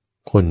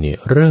คนเนี่ย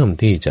เริ่ม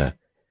ที่จะ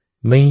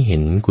ไม่เห็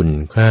นคุณ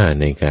ค่า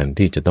ในการ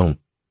ที่จะต้อง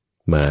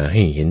มาใ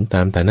ห้เห็นต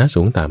ามฐานะ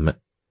สูงต่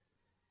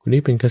ำคน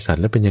นี้เป็นกษัตริ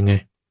ย์แล้วเป็นยังไง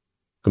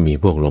ก็มี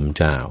พวกล้ม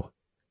เจ้า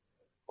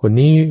คน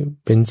นี้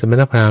เป็นสม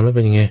ณพราหมณ์แล้วเ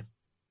ป็นยังไง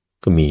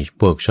ก็มี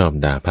พวกชอบ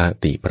ด่าพระ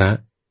ติพระ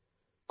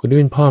คนนี้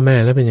เป็นพ่อแม่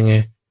แล้วเป็นยังไง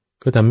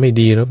ก็ทำไม่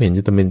ดีแล้วเห็นจ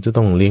ะ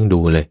ต้องเลี้ยงดู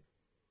เลย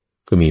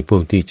ก็มีพว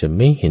กที่จะไ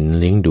ม่เห็น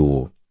เลี้ยงดู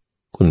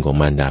คุณของ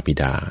มารดาบิ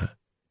ดา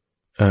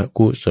อ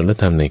กุศล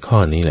ธรรมในข้อ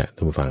นี้แหละท่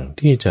านผู้ฟัง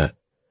ที่จะ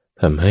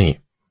ทำให้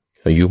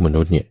อายุม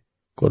นุษย์เนี่ย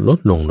ก็ลด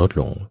ล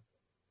ง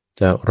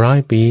จาก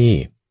100 ปี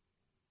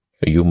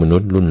อายุมนุ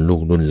ษย์รุ่นลู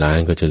กรุ่นหลาน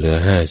ก็จะเหลือ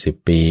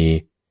50 ปี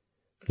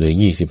เหลือ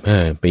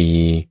25 ปี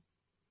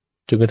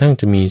จนกระทั่ง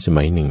จะมีส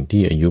มัยหนึ่ง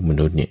ที่อายุม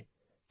นุษย์เนี่ย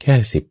แค่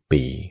10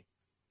 ปี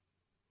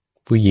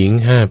ผู้หญิง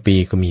5 ปี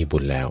ก็มีบุ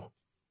ตรแล้ว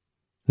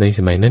ในส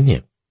มัยนั้นเนี่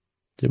ย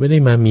จะไม่ได้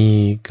มามี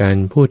การ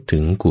พูดถึ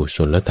งกุศ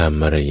ลธรรม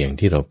อะไรอย่าง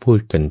ที่เราพูด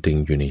กันถึง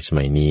อยู่ในส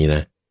มัยนี้น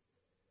ะ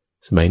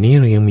สมัยนี้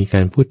เรายังมีก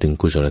ารพูดถึง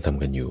กุศลธรรม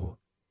กันอยู่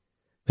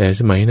แต่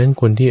สมัยนั้น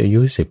คนที่อา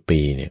ยุ10 ปี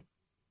เนี่ย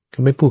ก็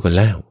ไม่พูดกัน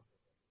แล้ว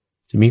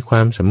จะมีคว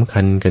ามสำ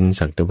คัญกัน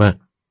สักแต่ว่า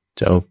จ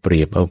ะเอาเปรี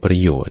ยบเอาประ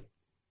โยชน์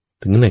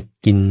ถึงเนี่ย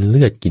กินเ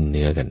ลือดกินเ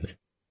นื้อกัน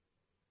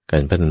ก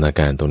ารพัฒนา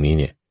การตรงนี้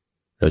เนี่ย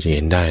เราจะเ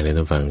ห็นได้เลย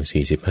ท่านฟัง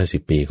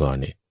40-50 ปีก่อน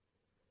เนี่ย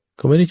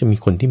ก็ไม่ได้จะมี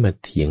คนที่มา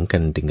เถียงกั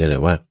นถึงกันเล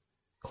ยว่า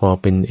คอ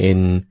เป็นเอ็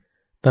น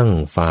ตั้ง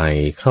ฝ่าย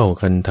เข้า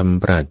กันท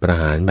ำประ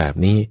หารแบบ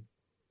นี้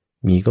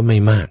มีก็ไม่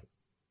มาก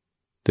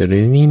แต่เ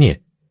รื่องนี้เนี่ย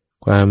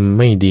ความไ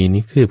ม่ดี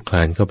นี่คืบคล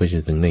านเข้าไปจ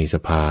นถึงในส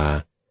ภา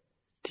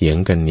เถียง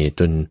กันเนี่ย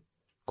จน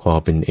คอ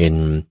เป็นเอ็น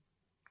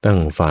ตั้ง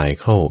ฝ่าย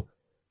เข้า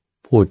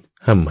พูด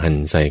ห้ำหั่น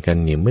ใส่กัน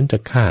เนี่ยเหมือนจะ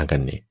ฆ่ากั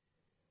นเนี่ย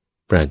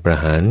ประ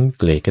หารเ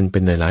กลียดกันเป็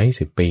นหลาย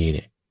10 ปีเ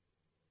นี่ย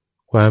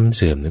ความเ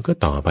สื่อมนั้นก็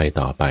ต่อไ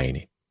ปเ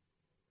นี่ย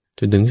จ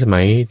นถึงส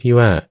มัยที่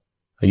ว่า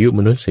อายุม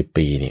นุษย์10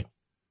 ปีเนี่ย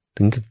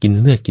ถึงกับกิน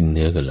เลือดกินเ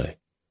นื้อกันเลย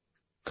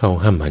เข้า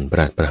ห้ำหั่นป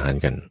ระหาร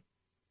กัน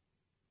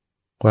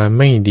ความ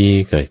ไม่ดี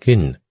เกิดขึ้น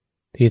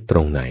ที่ตร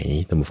งไหน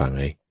ท่านผู้ฟัง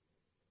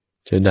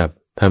จะดับ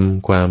ท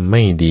ำความไ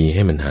ม่ดีใ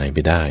ห้มันหายไป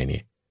ได้เนี่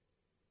ย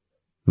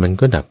มัน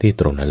ก็ดับที่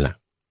ตรงนั้นแหละ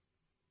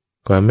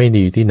ความไม่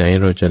ดีที่ไหน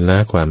เราจะละ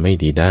ความไม่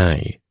ดีได้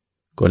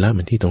ก็ละ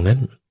มันที่ตรงนั้น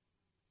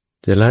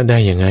จะละได้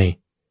ยังไง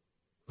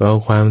ก็เอา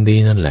ความดี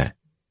นั่นแหละ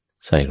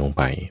ใส่ลงไ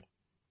ป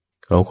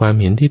เอาความ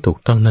เห็นที่ถูก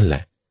ต้องนั่นแหล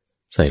ะ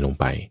ใส่ลง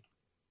ไป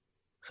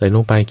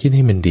คิดใ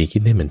ห้มันดีคิ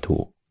ดให้มันถู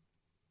ก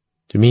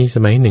จะมีส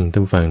มัยหนึ่งท่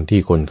านฟังที่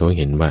คนเขา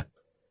เห็นว่า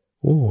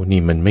โอ้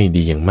นี่มันไม่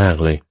ดีอย่างมาก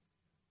เลย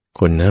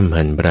คนห้ำ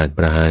หั่นป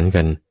ระหาร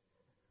กัน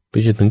ไป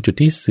จนถึงจุด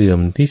ที่เสื่อม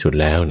ที่สุด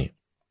แล้วเนี่ย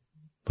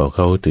พอเข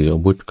าถืออา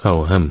วุธเข้า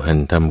ห้ำหั่น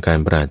ทำการ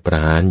ประ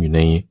หารอยู่ใน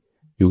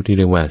ยุคที่เ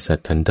รียกว่าสัท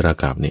ธันตร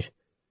กัปเนี่ย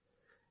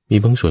มี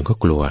บางส่วนก็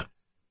กลัว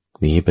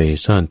หนีไป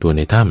ซ่อนตัวใ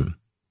นถ้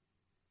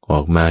ำออ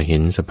กมาเห็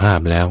นสภาพ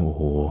แล้วโอ้โ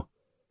ห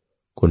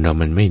คนเรา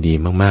มันไม่ดี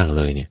มากๆเ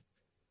ลยเนี่ย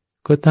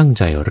ก็ตั้งใ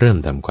จเริ่ม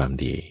ทำความ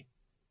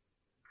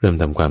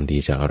ดี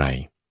จากอะไร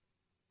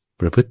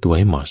ประพฤติตัวใ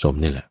ห้เหมาะสม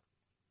นี่แหละ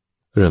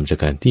เริ่มจาก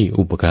การที่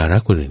อุปการะ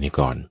คนอื่น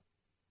ก่อน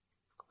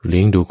เลี้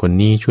ยงดูคน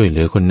นี้ช่วยเห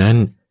ลือคนนั้น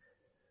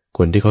ค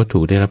นที่เขาถู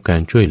กได้รับกา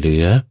รช่วยเหลื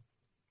อ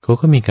เขา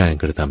ก็มีการ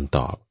กระทำต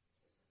อบ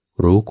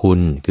รู้คุณ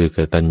คือก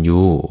ตัญ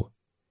ญู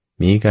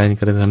มีการ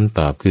กระทำต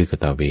อบคือก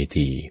ตเว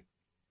ที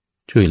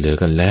ช่วยเหลือ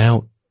กันแล้ว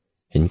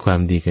เห็นความ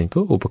ดีกันก็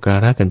อุปกา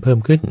ระกันเพิ่ม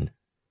ขึ้น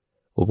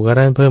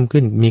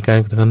มีการ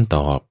กระทำต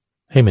อบ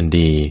ให้มัน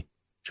ดี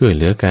ช่วยเ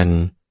หลือกัน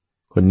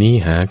คนนี้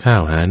หาข้า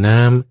วหาน้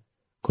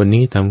ำคน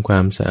นี้ทำควา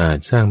มสะอาด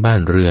สร้างบ้า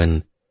นเรือน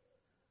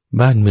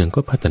บ้านเมือง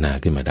ก็พัฒนา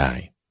ขึ้นมาได้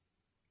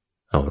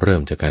เอาเริ่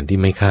มจากการที่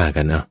ไม่ฆ่า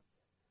กัน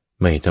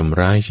ไม่ทำ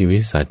ร้ายชีวิ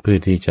ตสัตว์เพื่อ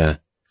ที่จะ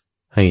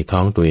ให้ท้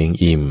องตัวเอง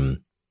อิ่ม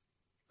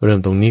เริ่ม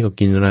ตรงนี้ก็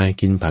กินอะไร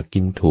กินผักกิ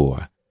นถั่ว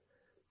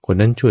คน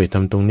นั้นช่วยท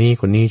ำตรงนี้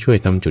คนนี้ช่วย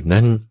ทำจุด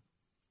นั้น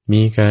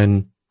มีการ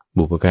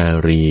บุปกา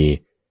รี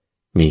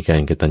มีกา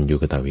รกตัญญู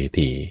กตเว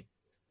ที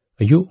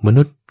อายุม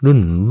นุษย์รุ่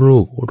นลู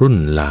กรุ่น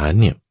หลาน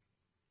เนี่ย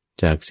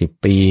จาก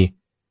10 ปี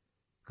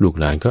ลูก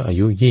หลานก็อา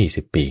ยุ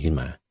20 ปีขึ้น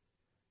มา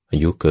อา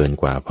ยุเกิน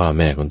กว่าพ่อแ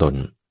ม่ของตน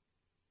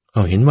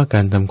เห็นว่าก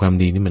ารทำความ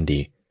ดีนี่มันดี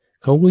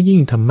เขาก็ยิ่ง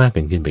ทำมาก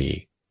กันขึ้นไปอี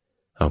ก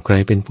ใคร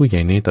เป็นผู้ให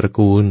ญ่ในตระ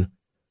กูล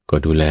ก็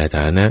ดูแลฐ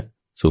านะ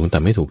สูงต่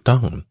ำไม่ถูกต้อ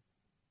ง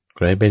ใค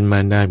รเป็นมา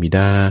รดาบิด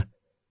า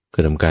ก็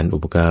ทำการอุ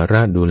ปการ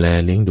ะดูแล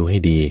เลี้ยงดูให้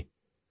ดี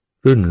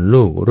รุ่น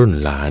ลูกรุ่น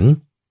หลาน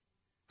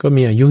ก็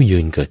มีอายุยื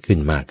นเกิดขึ้น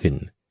มากขึ้น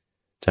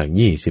จาก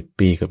20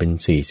 ปีก็เป็น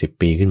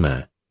40 ปีขึ้นมา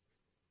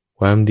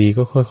ความดี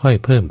ก็ค่อย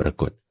ๆเพิ่มปรา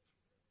กฏ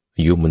อ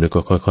ายุมนุษย์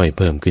ก็ค่อยๆเ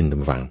พิ่มขึ้นตา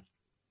มฟัง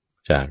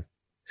จาก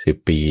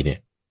10 ปีเนี่ย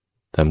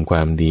ทำคว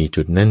ามดี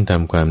จุดนั้นท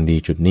ำความดี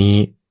จุดนี้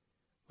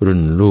รุ่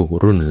นลูก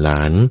รุ่นหล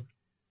าน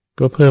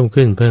ก็เพิ่ม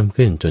ขึ้น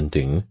จน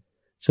ถึง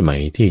สมัย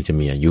ที่จะ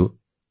มีอายุ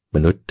ม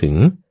นุษย์ถึง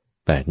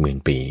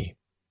 80,000 ปี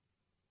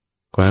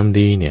ความ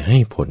ดีเนี่ยให้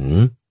ผล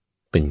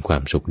เป็นควา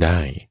มสุขได้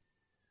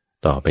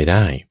ต่อไปไ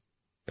ด้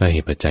ถ้าเห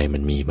ตุปัจจัยมั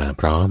นมีมา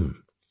พร้อม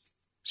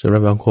สำหรั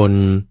บบางคน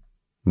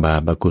บา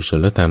ปอกุศ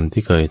ลธรรม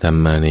ที่เคยท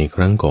ำมาในค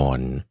รั้งก่อน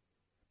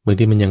บาง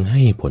ทีมันยังใ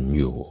ห้ผล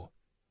อยู่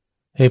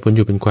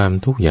เป็นความ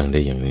ทุกข์อย่างใด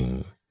อย่างหนึ่ง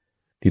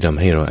ที่ทำ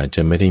ให้เราอาจจ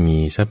ะไม่ได้มี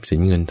ทรัพย์สิน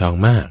เงินทอง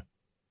มาก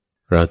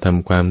เราท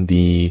ำความ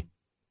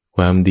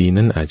ดี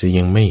นั้นอาจจะ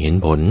ยังไม่เห็น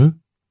ผล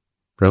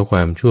เพราะคว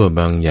ามชั่ว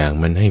บางอย่าง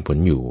มันให้ผล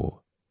อยู่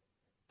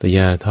แต่อ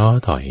ย่าท้อ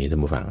ถอยท่า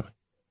นผู้ฟัง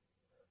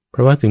เพร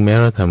าะว่าถึงแม้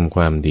เราทำค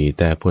วามดี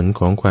แต่ผล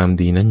ของความ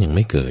ดีนั้นยังไ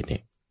ม่เกิดเนี่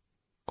ย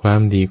ความ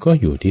ดีก็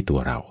อยู่ที่ตัว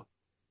เรา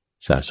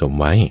สะสม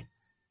ไว้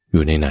อ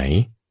ยู่ในไหน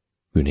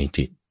อยู่ใน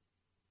จิต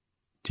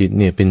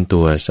เนี่ยเป็นตั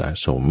วสะ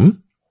สม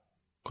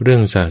เรื่อ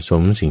งสะส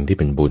มสิ่งที่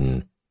เป็นบุญ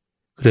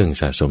เรื่อง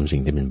สะสมสิ่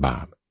งที่เป็นบา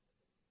ป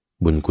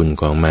บุญคุณ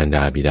ของมารด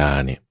าบิดา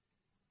เนี่ย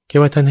แค่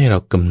ว่าท่านให้เรา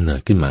กำเนิ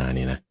ดขึ้นมาเ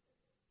นี่ยนะ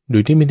โด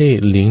ยที่ไม่ได้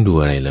เลี้ยงดู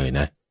อะไรเลย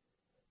นะ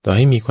ต่อใ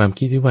ห้มีความ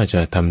คิดที่ว่าจ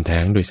ะทำแท้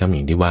งโดยซ้ำอ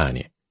ย่างที่ว่าเ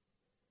นี่ย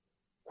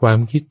ค ความ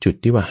คิดจุด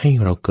ที่ว่าให้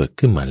เราเกิด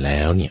ขึ้นมาแ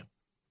ล้วเนี่ย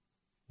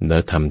แล้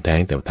วทำแท้ง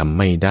แต่ทำ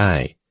ไม่ได้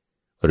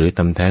หรือท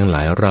ำแท้งหล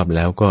ายรอบแ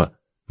ล้วก็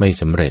ไม่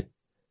สำเร็จ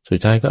สุด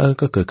ท้าย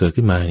ก็เกิด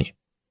ขึ้นมาเนี่ย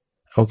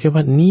เอาแค่ว่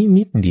านี้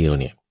นิดเดียว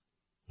เนี่ย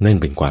นั่น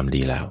เป็นความ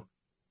ดีแล้ว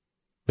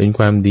เป็นค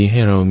วามดีให้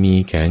เรามี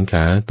แขนข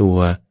าตัว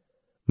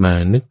มา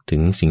นึกถึ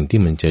งสิ่งที่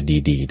มันจะ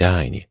ดีๆได้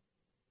เนี่ย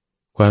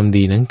ความ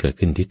ดีนั้นเกิด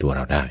ขึ้นที่ตัวเ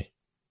ราได้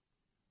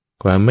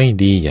ความไม่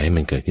ดีอย่าให้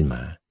มันเกิดขึ้นม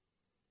า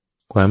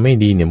ความไม่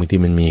ดีเนี่ยบางที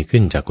มันมีขึ้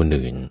นจากคน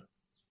อื่น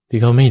ที่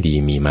เขาไม่ดี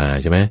มีมา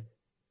ใช่ไหม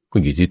ก็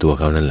อยู่ที่ตัว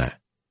เขานั่นแหละ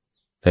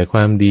แต่คว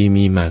ามดี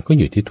มีมาก็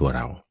อยู่ที่ตัวเ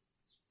รา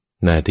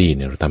หน้าที่เ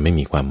นี่ยเราทำให้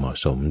มีความเหมาะ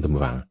สมทุก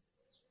ฝั่ง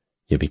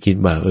อย่าไปคิด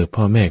ว่า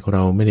พ่อแม่ของเร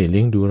าไม่ได้เ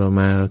ลี้ยงดูเรา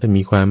มาเราถ้า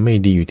มีความไม่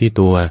ดีอยู่ที่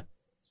ตัว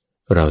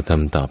เราท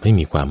ำตอบให้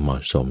มีความเหมา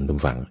ะสมทุก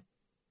ฝั่ง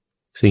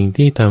สิ่ง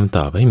ที่ทำต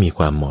อบให้มีค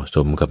วามเหมาะส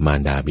มกับมา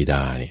รดาบิด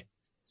าเนี่ย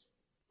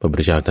พระพุท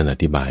ธเจ้าท่านอ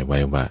ธิบายไว้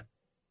ว่า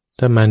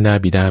ถ้ามารดา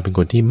บิดาเป็นค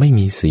นที่ไม่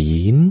มีศี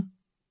ล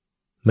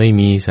ไม่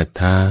มีศรัท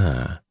ธา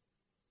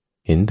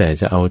เห็นแต่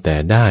จะเอาแต่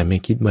ได้ไม่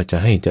คิดว่าจะ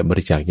ให้จะบ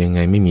ริจาคยังไง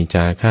ไม่มีจ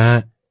าคะ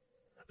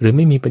หรือไ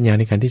ม่มีปัญญา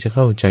ในการที่จะเ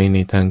ข้าใจใน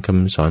ทางค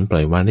ำสอนปล่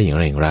อยวางได้อย่าง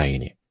ไร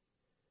เนี่ย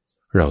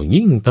เรา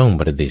ยิ่งต้อง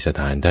ประดิษ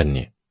ฐานท่านเ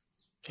นี่ย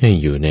ให้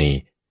อยู่ใน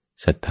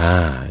ศรัทธา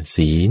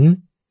ศีล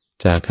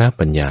จาคะ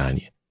ปัญญาเ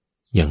นี่ย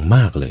อย่างม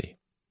ากเลย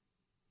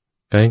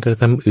การกระ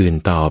ทำอื่น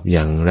ตอบอ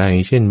ย่างไร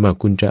เช่นว่า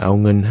คุณจะเอา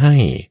เงินให้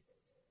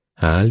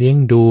หาเลี้ยง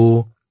ดู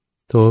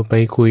โทรไป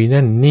คุย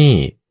นั่นนี่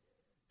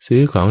ซื้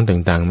อของ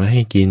ต่างๆมาใ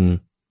ห้กิน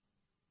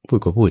พูด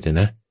ก็พูด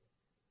นะ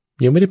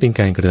ยังไม่ได้เป็น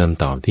การกระท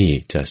ำตอบที่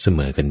จะเสม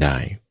อกันได้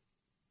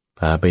พ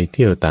าไปเ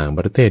ที่ยวต่างป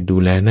ระเทศดู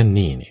แลนั่น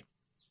นี่เนี่ย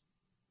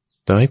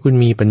ต่อให้คุณ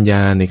มีปัญญ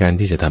าในการ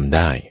ที่จะทำไ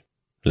ด้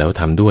แล้ว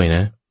ทำด้วยน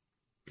ะ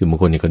คือบาง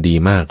คนนี่ก็ดี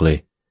มากเลย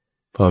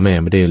พ่อแม่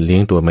ไม่ได้เลี้ย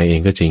งตัวมาเอง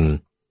ก็จริง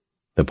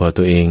แต่พอ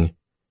ตัวเอง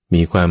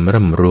มีความ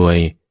ร่ำรวย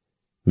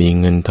มี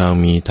เงินทอง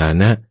มีฐา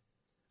นะ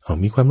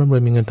มีความร่ำรว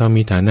ยมีเงินทอง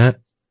มีฐานะ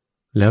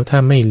แล้วถ้า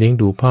ไม่เลี้ยง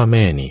ดูพ่อแ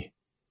ม่นี่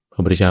พร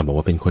ะพุทธเจ้าบอก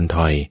ว่าเป็นคนถ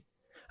อย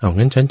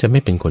งั้นฉันจะไม่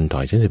เป็นคนถ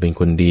อยฉันจะเป็น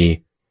คนดี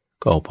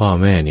ก็เอาพ่อ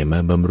แม่เนี่ยมา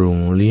บำรุง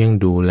เลี้ยง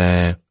ดูแล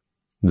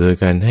โดย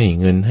การให้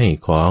เงินให้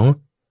ของ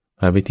พ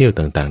าไปเที่ยว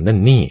ต่างๆนั่น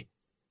นี่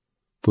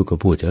พูดก็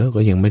พูด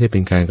ก็ยังไม่ได้เป็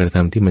นการกระท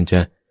ำที่มันจะ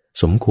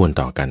สมควร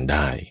ต่อกันไ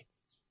ด้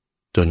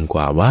จนก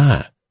ว่าว่า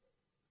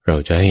เรา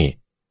จะให้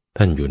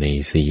ท่านอยู่ใน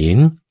ศีล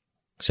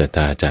ศรัทธ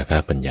าจาคะ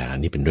ปัญญา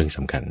นี่เป็นเรื่องส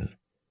ำคัญ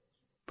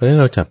เพราะฉะนั้น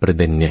เราจับประ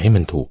เด็นเนี่ยให้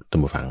มันถูกตั้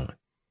งฟัง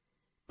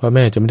พ่อแ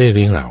ม่จะไม่ได้เ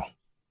ลี้ยงเรา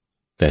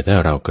แต่ถ้า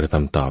เรากระท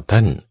ำตอบท่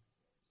าน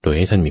โดยใ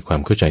ห้ท่านมีความ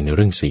เข้าใจในเ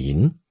รื่องศีล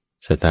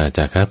ศรัทธาจ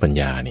าคะปัญ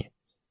ญาเนี่ย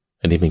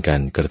อันนี้เป็นกา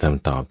รกระท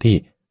ำตอบที่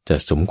จะ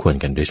สมควร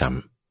กันด้วยซ้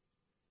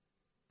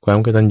ำความ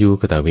กตัญญู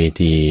กตเว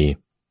ที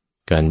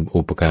การ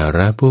อุปการ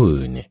ะผู้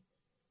อื่นเนี่ย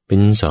เป็น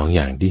สองอ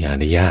ย่างที่หา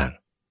ได้ยาก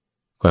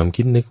ความ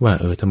คิดนึกว่า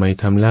ทำไม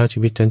ทำแล้วชี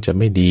วิตฉันจะ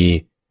ไม่ดี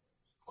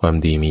ความ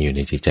ดีมีอยู่ใน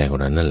จิตใจของ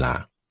เรานั่นแหละ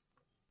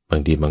บา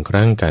งทีบางค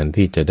รั้งการ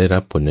ที่จะได้รั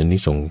บผลอานิ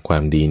สงส์ควา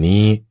มดี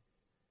นี้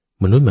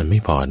มนุษย์มันไม่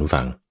พอทุก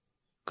ฝั่ง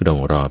ก็ต้อง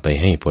รอไป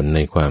ให้ผลใน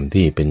ความ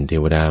ที่เป็นเท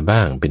วดาบ้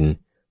างเป็น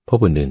ภพ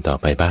อื่นๆต่อ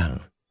ไปบ้าง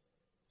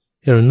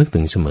ให้เรานึกถึ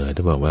งเสมอ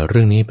ที่บอกว่าเ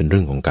รื่องนี้เป็นเรื่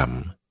องของกรรม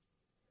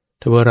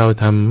ถ้าว่าเรา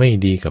ทำไม่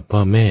ดีกับพ่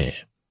อแม่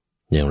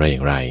อย่าง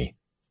ไร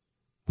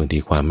บางที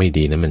ความไม่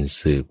ดีนั้นมัน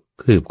สืบ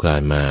คืบคลา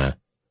นมา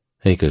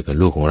ให้เกิดกับ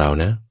ลูกของเรา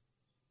นะ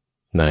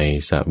ใน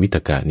สวิต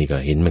กะนี่ก็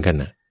เห็นเหมือนกัน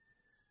นะ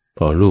พ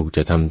อลูกจ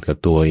ะทำกับ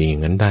ตัวเอง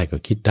งั้นได้ก็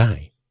คิดได้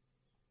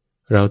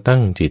เราตั้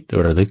งจิต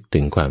ระลึกถึ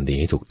งความดี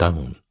ให้ถูกต้อง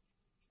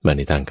มาใ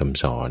นทางค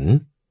ำสอน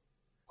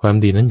ความ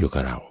ดีนั้นอยู่กั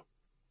บเรา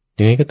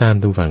ยังไงก็ตาม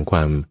ตรงฝั่งคว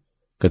าม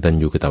กตัญ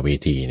ญูกตเว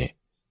ทีเนี่ย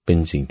เป็น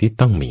สิ่งที่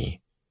ต้องมี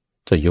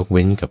จะยกเ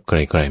ว้นกับใ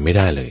ครๆไม่ไ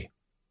ด้เลย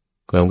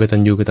ความกตั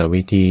ญญูกตเว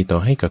ทีต่อ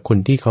ให้กับคน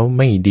ที่เขา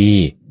ไม่ดี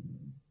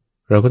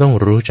เราก็ต้อง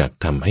รู้จัก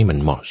ทำให้มัน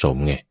เหมาะสม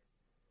ไง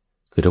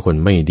คือถ้าคน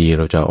ไม่ดีเ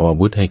ราจะเอาอา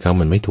วุธให้เขา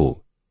มันไม่ถูก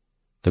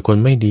แต่คน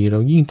ไม่ดีเรา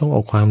ยิ่งต้องเอ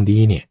าความดี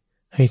เนี่ย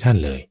ให้ท่าน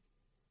เลย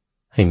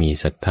ให้มี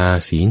ศรัทธา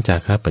ศีลจา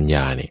คะปัญญ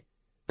าเนี่ย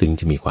ถึง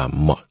จะมีความ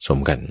เหมาะสม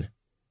กัน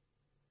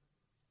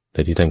แ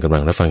ต่ที่ท่านกำลั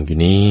งรับฟังอยู่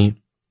นี้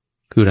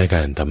คือรายก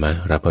ารธรรม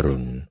รับอรุ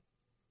ณ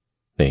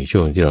ในช่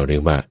วงที่เราเรีย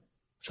กว่า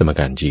สมก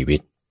ารชีวิต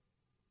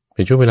เ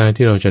ป็นช่วงเวลา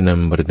ที่เราจะน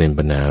ำประเด็น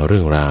ปัญหาเรื่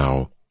องราว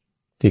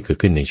ที่เกิด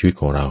ขึ้นในชีวิต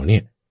ของเราเนี่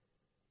ย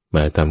ม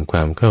าทำคว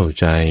ามเข้า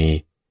ใจ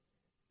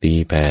ตี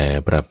แผ่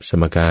ปรับส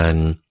มการ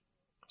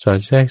สอด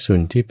แทรกส่ว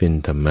นที่เป็น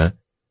ธรรมะ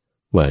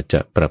ว่าจะ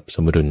ปรับส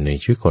มดุลใน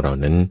ชีวิตของเรา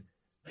นั้น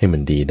ให้มั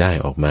นดีได้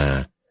ออกมา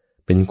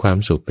เป็นความ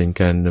สุขเป็น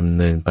การดำเ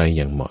นินไปอ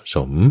ย่างเหมาะส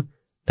ม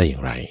ได้อย่า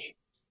งไร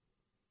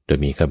โดย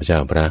มีข้าพเจ้า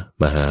พระ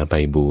มหาไพ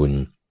บูลย์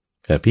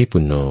อภิปุ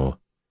ณโญ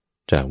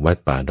จากวัด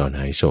ป่าดอน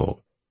หายโศก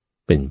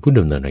เป็นผู้ด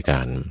ำเนินรายก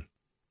าร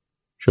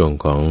ช่วง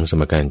ของส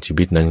มการชี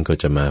วิตนั้นก็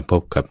จะมาพ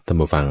บกับท่าน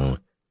ผู้ฟัง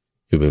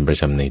อยู่เป็นประ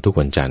จำในทุก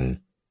วันจันทร์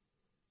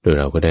โดย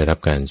เราก็ได้รับ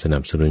การสนั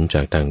บสนุนจ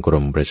ากทางกร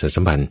มประชา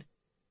สัมพันธ์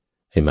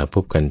ให้มาพ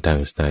บกันทาง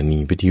สถานี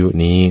วิทยุ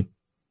นี้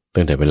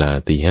ตั้งแต่เวลา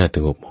 5:00 ถึ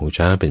ง 6:00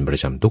 น.เป็นประ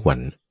จำทุกวัน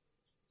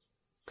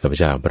ข้าพ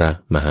เจ้าพระ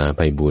มหาไพ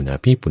บูลย์อ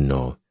ภิปุณโญ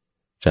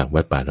จาก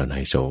วัดป่าดอนห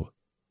ายโศก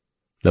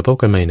แล้วพบ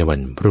กันใหม่ในวั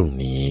นพรุ่ง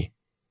นี้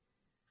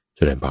เจ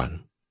ริญพร